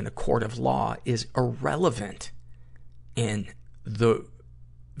guilty in a court of law is irrelevant in the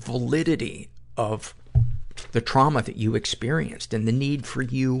validity of the trauma that you experienced and the need for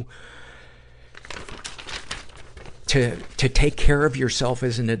you to take care of yourself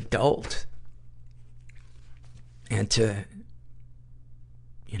as an adult and to,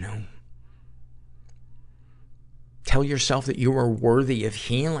 tell yourself that you are worthy of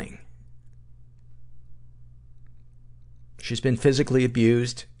healing. She's been physically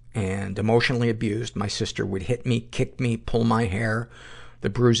abused and emotionally abused. My sister would hit me, kick me, pull my hair. The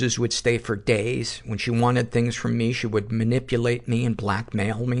bruises would stay for days. When she wanted things from me, she would manipulate me and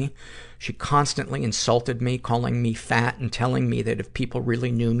blackmail me. She constantly insulted me, calling me fat and telling me that if people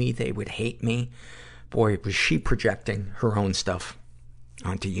really knew me, they would hate me. Boy, was she projecting her own stuff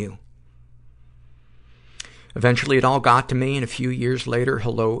onto you. Eventually, it all got to me, and a few years later,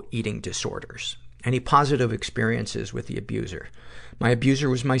 hello, eating disorders. Any positive experiences with the abuser? My abuser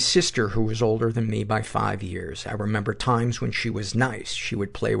was my sister, who was older than me by 5 years. I remember times when she was nice. She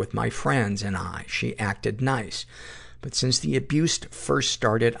would play with my friends and she acted nice. But since the abuse first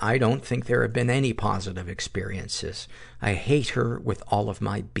started, I don't think there have been any positive experiences. I hate her with all of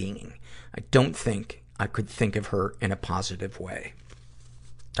my being. I don't think I could think of her in a positive way.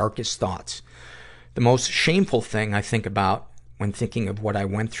 Darkest thoughts. The most shameful thing I think about when thinking of what I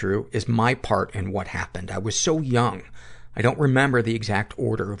went through is my part in what happened. I was so young. I don't remember the exact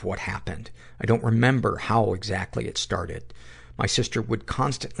order of what happened. I don't remember how exactly it started. My sister would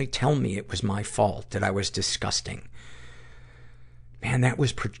constantly tell me it was my fault, that I was disgusting. Man, that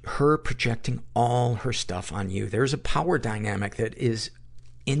was her projecting all her stuff on you. There's a power dynamic that is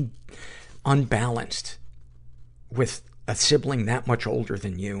unbalanced with a sibling that much older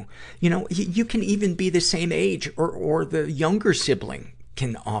than you. You can even be the same age, or the younger sibling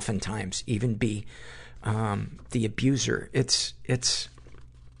can oftentimes even be the abuser. It's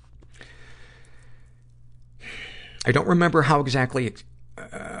I don't remember how exactly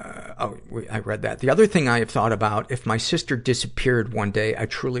I read that. The other thing I have thought about, if my sister disappeared one day, I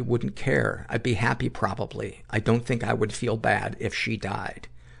truly wouldn't care. I'd be happy probably. I don't think I would feel bad if she died.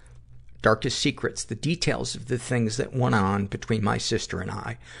 darkest secrets, the details of the things that went on between my sister and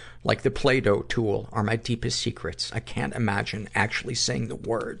I, like the Play-Doh tool, are my deepest secrets. I can't imagine actually saying the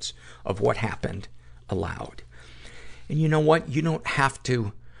words of what happened aloud. And you know what? You don't have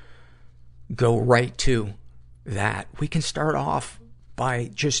to go right to that. We can start off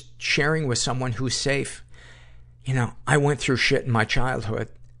by just sharing with someone who's safe. You know, I went through shit in my childhood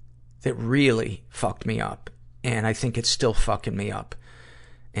that really fucked me up. And I think it's still fucking me up.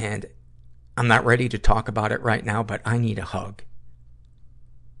 And I'm not ready to talk about it right now, but I need a hug.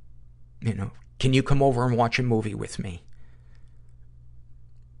 You know, can you come over and watch a movie with me?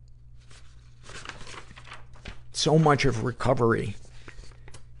 So much of recovery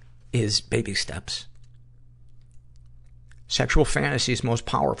is baby steps. Sexual fantasies most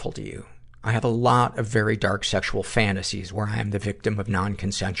powerful to you. I have a lot of very dark sexual fantasies where I am the victim of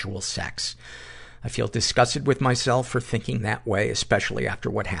non-consensual sex. I feel disgusted with myself for thinking that way, especially after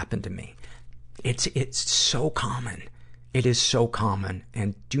what happened to me. It's so common. It is so common,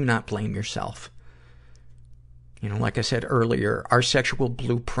 and do not blame yourself. You know, like I said earlier, our sexual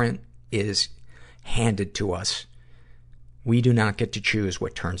blueprint is handed to us. We do not get to choose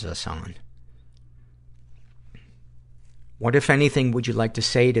what turns us on. What, if anything, would you like to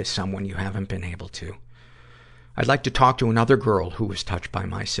say to someone you haven't been able to? I'd like to talk to another girl who was touched by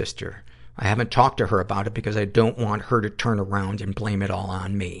my sister. I haven't talked to her about it because I don't want her to turn around and blame it all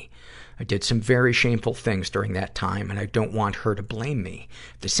on me. I did some very shameful things during that time, and I don't want her to blame me.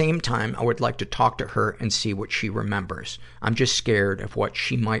 At the same time, I would like to talk to her and see what she remembers. I'm just scared of what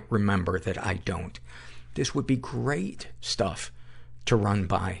she might remember that I don't. This would be great stuff to run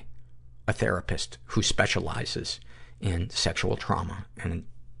by a therapist who specializes in sexual trauma and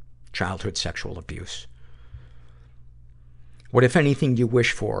childhood sexual abuse. What, if anything, do you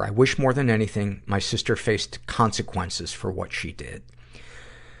wish for? I wish more than anything my sister faced consequences for what she did.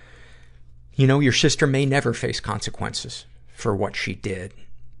 You know, your sister may never face consequences for what she did,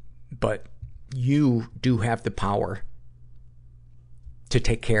 but you do have the power to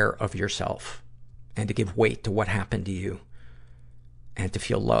take care of yourself and to give weight to what happened to you and to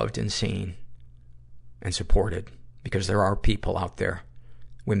feel loved and seen and supported, because there are people out there.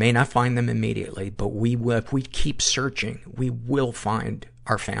 We may not find them immediately, but we will, if we keep searching, we will find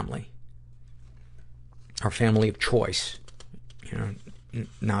our family of choice, you know,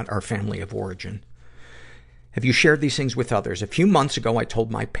 not our family of origin. Have you shared these things with others? A few months ago, I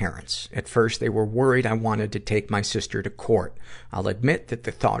told my parents. At first, they were worried I wanted to take my sister to court. I'll admit that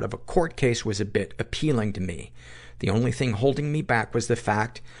the thought of a court case was a bit appealing to me. The only thing holding me back was the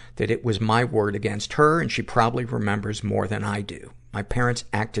fact that it was my word against her, and she probably remembers more than I do. My parents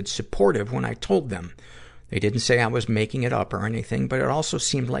acted supportive when I told them. They didn't say I was making it up or anything, but it also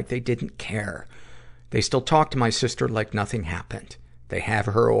seemed like they didn't care. They still talk to my sister like nothing happened. They have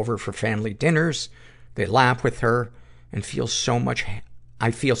her over for family dinners. They laugh with her, and I feel so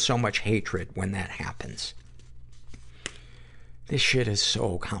much hatred when that happens. This shit is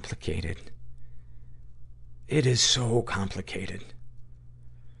so complicated. It is so complicated.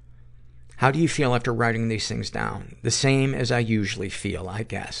 How do you feel after writing these things down? The same as I usually feel, I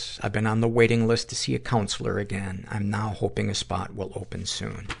guess. I've been on the waiting list to see a counselor again. I'm now hoping a spot will open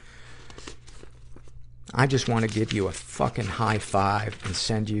soon. I just want to give you a fucking high five and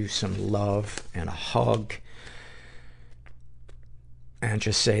send you some love and a hug. And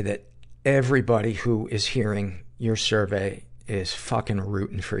just say that everybody who is hearing your survey is fucking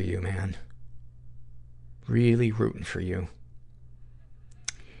rooting for you, man. Really rooting for you.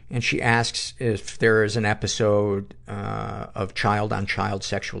 And she asks if there is an episode of child-on-child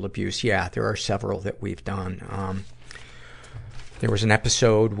sexual abuse. Yeah, there are several that we've done. There was an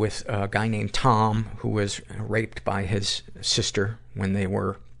episode with a guy named Tom who was raped by his sister when they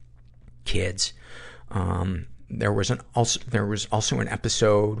were kids. There was also an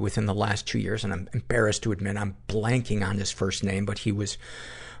episode within the last 2 years, and I'm embarrassed to admit I'm blanking on his first name, but he was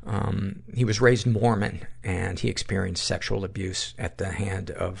raised Mormon, and he experienced sexual abuse at the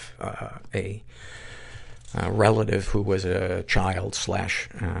hand of a relative who was a child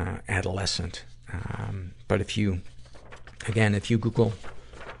 / adolescent. But if you Google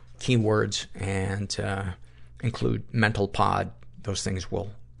keywords and include mental pod, those things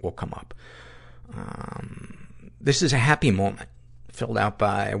will come up. This is a happy moment filled out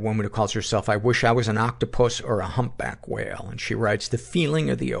by a woman who calls herself, I wish I was an octopus or a humpback whale. And she writes, the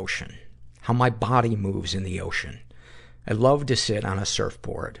feeling of the ocean, how my body moves in the ocean. I love to sit on a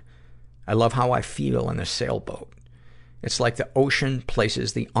surfboard. I love how I feel in a sailboat. It's like the ocean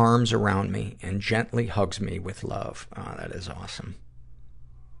places the arms around me and gently hugs me with love. Oh, that is awesome.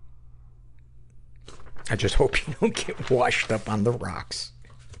 I just hope you don't get washed up on the rocks.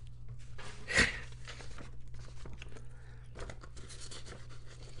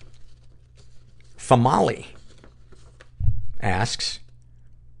 Famali asks,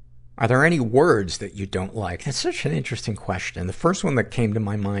 are there any words that you don't like? That's such an interesting question. The first one that came to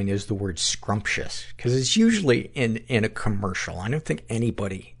my mind is the word scrumptious, because it's usually in a commercial. I don't think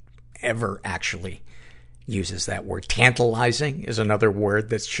anybody ever actually uses that word. Tantalizing is another word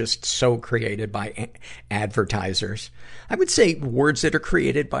that's just so created by advertisers. I would say words that are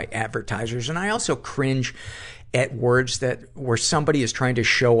created by advertisers, and I also cringe at words where somebody is trying to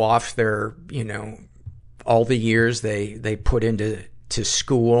show off their, all the years they put into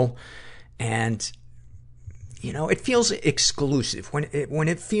school, and it feels exclusive when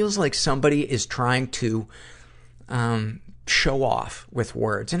it feels like somebody is trying to show off with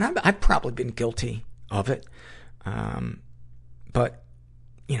words. And I've probably been guilty of it. But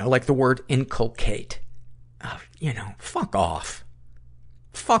like the word inculcate, fuck off.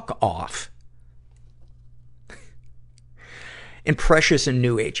 And precious and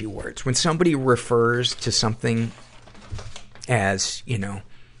new agey words. When somebody refers to something as,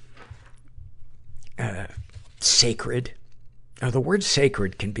 sacred, the word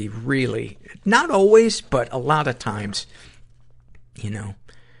sacred can be really, not always, but a lot of times,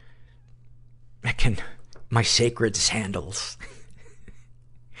 my sacred sandals.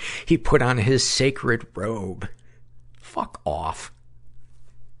 He put on his sacred robe. Fuck off.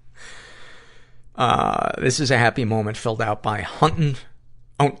 This is a happy moment filled out by Hurtin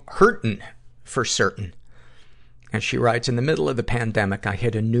for certain. And she writes, in the middle of the pandemic, I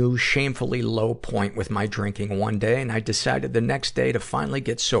hit a new, shamefully low point with my drinking one day, and I decided the next day to finally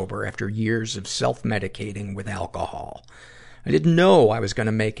get sober after years of self-medicating with alcohol. I didn't know I was going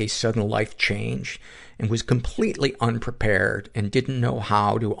to make a sudden life change and was completely unprepared and didn't know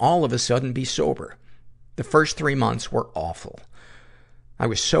how to all of a sudden be sober. The first 3 months were awful. I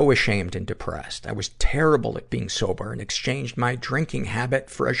was so ashamed and depressed. I was terrible at being sober and exchanged my drinking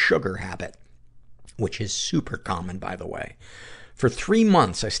habit for a sugar habit, which is super common, by the way. For 3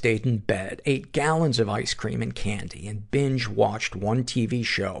 months, I stayed in bed, ate gallons of ice cream and candy, and binge-watched one TV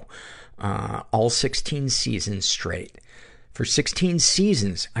show, all 16 seasons straight. For 16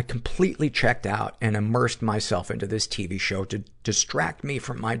 seasons, I completely checked out and immersed myself into this TV show to distract me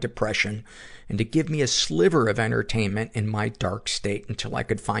from my depression and to give me a sliver of entertainment in my dark state until I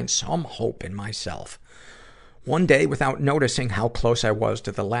could find some hope in myself. One day, without noticing how close I was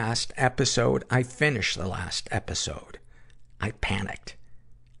to the last episode, I finished the last episode. I panicked.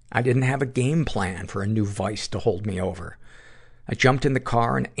 I didn't have a game plan for a new vice to hold me over. I jumped in the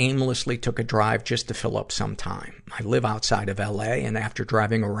car and aimlessly took a drive just to fill up some time. I live outside of LA, and after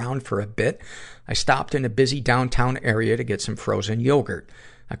driving around for a bit, I stopped in a busy downtown area to get some frozen yogurt.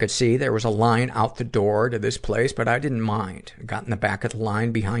 I could see there was a line out the door to this place, but I didn't mind. I got in the back of the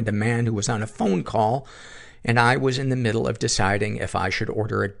line behind a man who was on a phone call, and I was in the middle of deciding if I should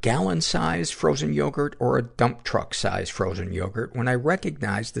order a gallon-sized frozen yogurt or a dump truck-sized frozen yogurt when I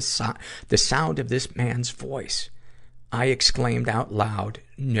recognized the sound of this man's voice. I exclaimed out loud,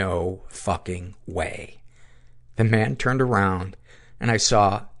 "No fucking way." The man turned around, and I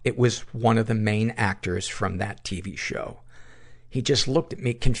saw it was one of the main actors from that TV show. He just looked at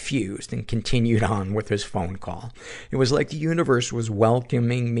me confused and continued on with his phone call. It was like the universe was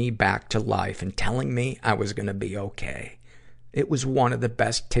welcoming me back to life and telling me I was going to be okay. It was one of the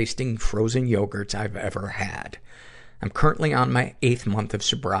best tasting frozen yogurts I've ever had. I'm currently on my 8th month of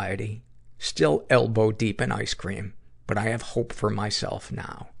sobriety, still elbow deep in ice cream, but I have hope for myself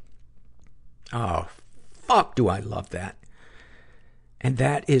now. Oh, fuck do I love that. And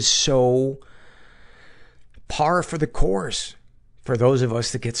that is so par for the course for those of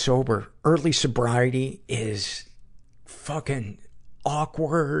us that get sober. Early sobriety is fucking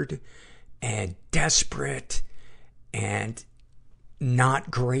awkward and desperate and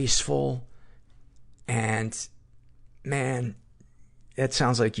not graceful. And man, it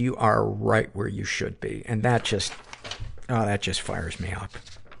sounds like you are right where you should be. And that just fires me up.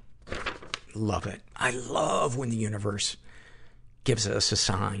 Love it. I love when the universe gives us a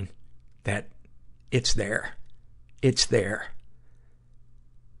sign that it's there. It's there.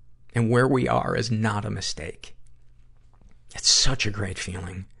 And where we are is not a mistake. It's such a great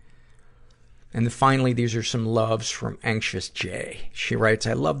feeling. And then finally, these are some loves from Anxious J. She writes,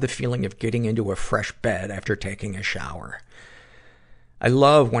 I love the feeling of getting into a fresh bed after taking a shower. I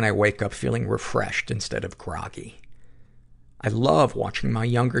love when I wake up feeling refreshed instead of groggy. I love watching my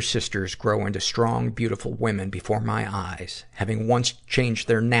younger sisters grow into strong, beautiful women before my eyes, having once changed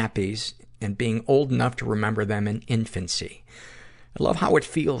their nappies and being old enough to remember them in infancy. I love how it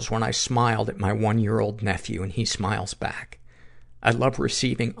feels when I smiled at my 1-year-old nephew and he smiles back. I love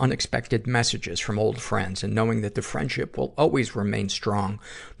receiving unexpected messages from old friends and knowing that the friendship will always remain strong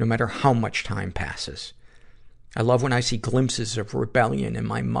no matter how much time passes. I love when I see glimpses of rebellion in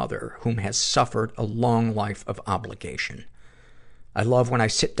my mother, whom has suffered a long life of obligation. I love when I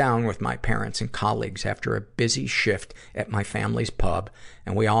sit down with my parents and colleagues after a busy shift at my family's pub,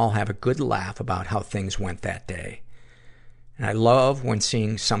 and we all have a good laugh about how things went that day. And I love when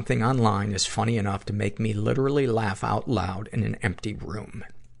seeing something online is funny enough to make me literally laugh out loud in an empty room.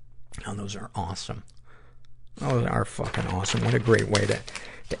 Oh, those are awesome. Those are fucking awesome. What a great way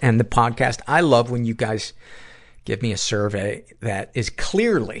to end the podcast. I love when you guys give me a survey that is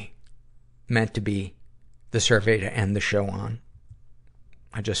clearly meant to be the survey to end the show on.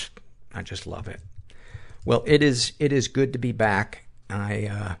 I just love it. Well, it is good to be back.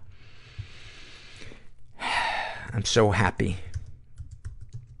 I'm so happy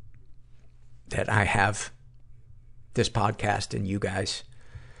that I have this podcast and you guys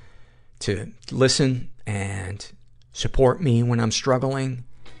to listen and support me when I'm struggling,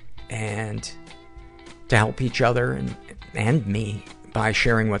 and to help each other and me by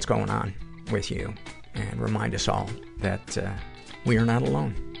sharing what's going on with you, and remind us all that we are not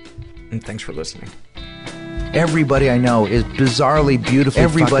alone. And thanks for listening. Everybody I know is bizarrely beautifully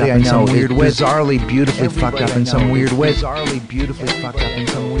Everybody I know is bizarrely beautifully fucked up in some weird way. Bizarrely beautifully fucked up in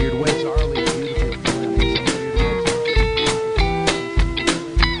some weird way.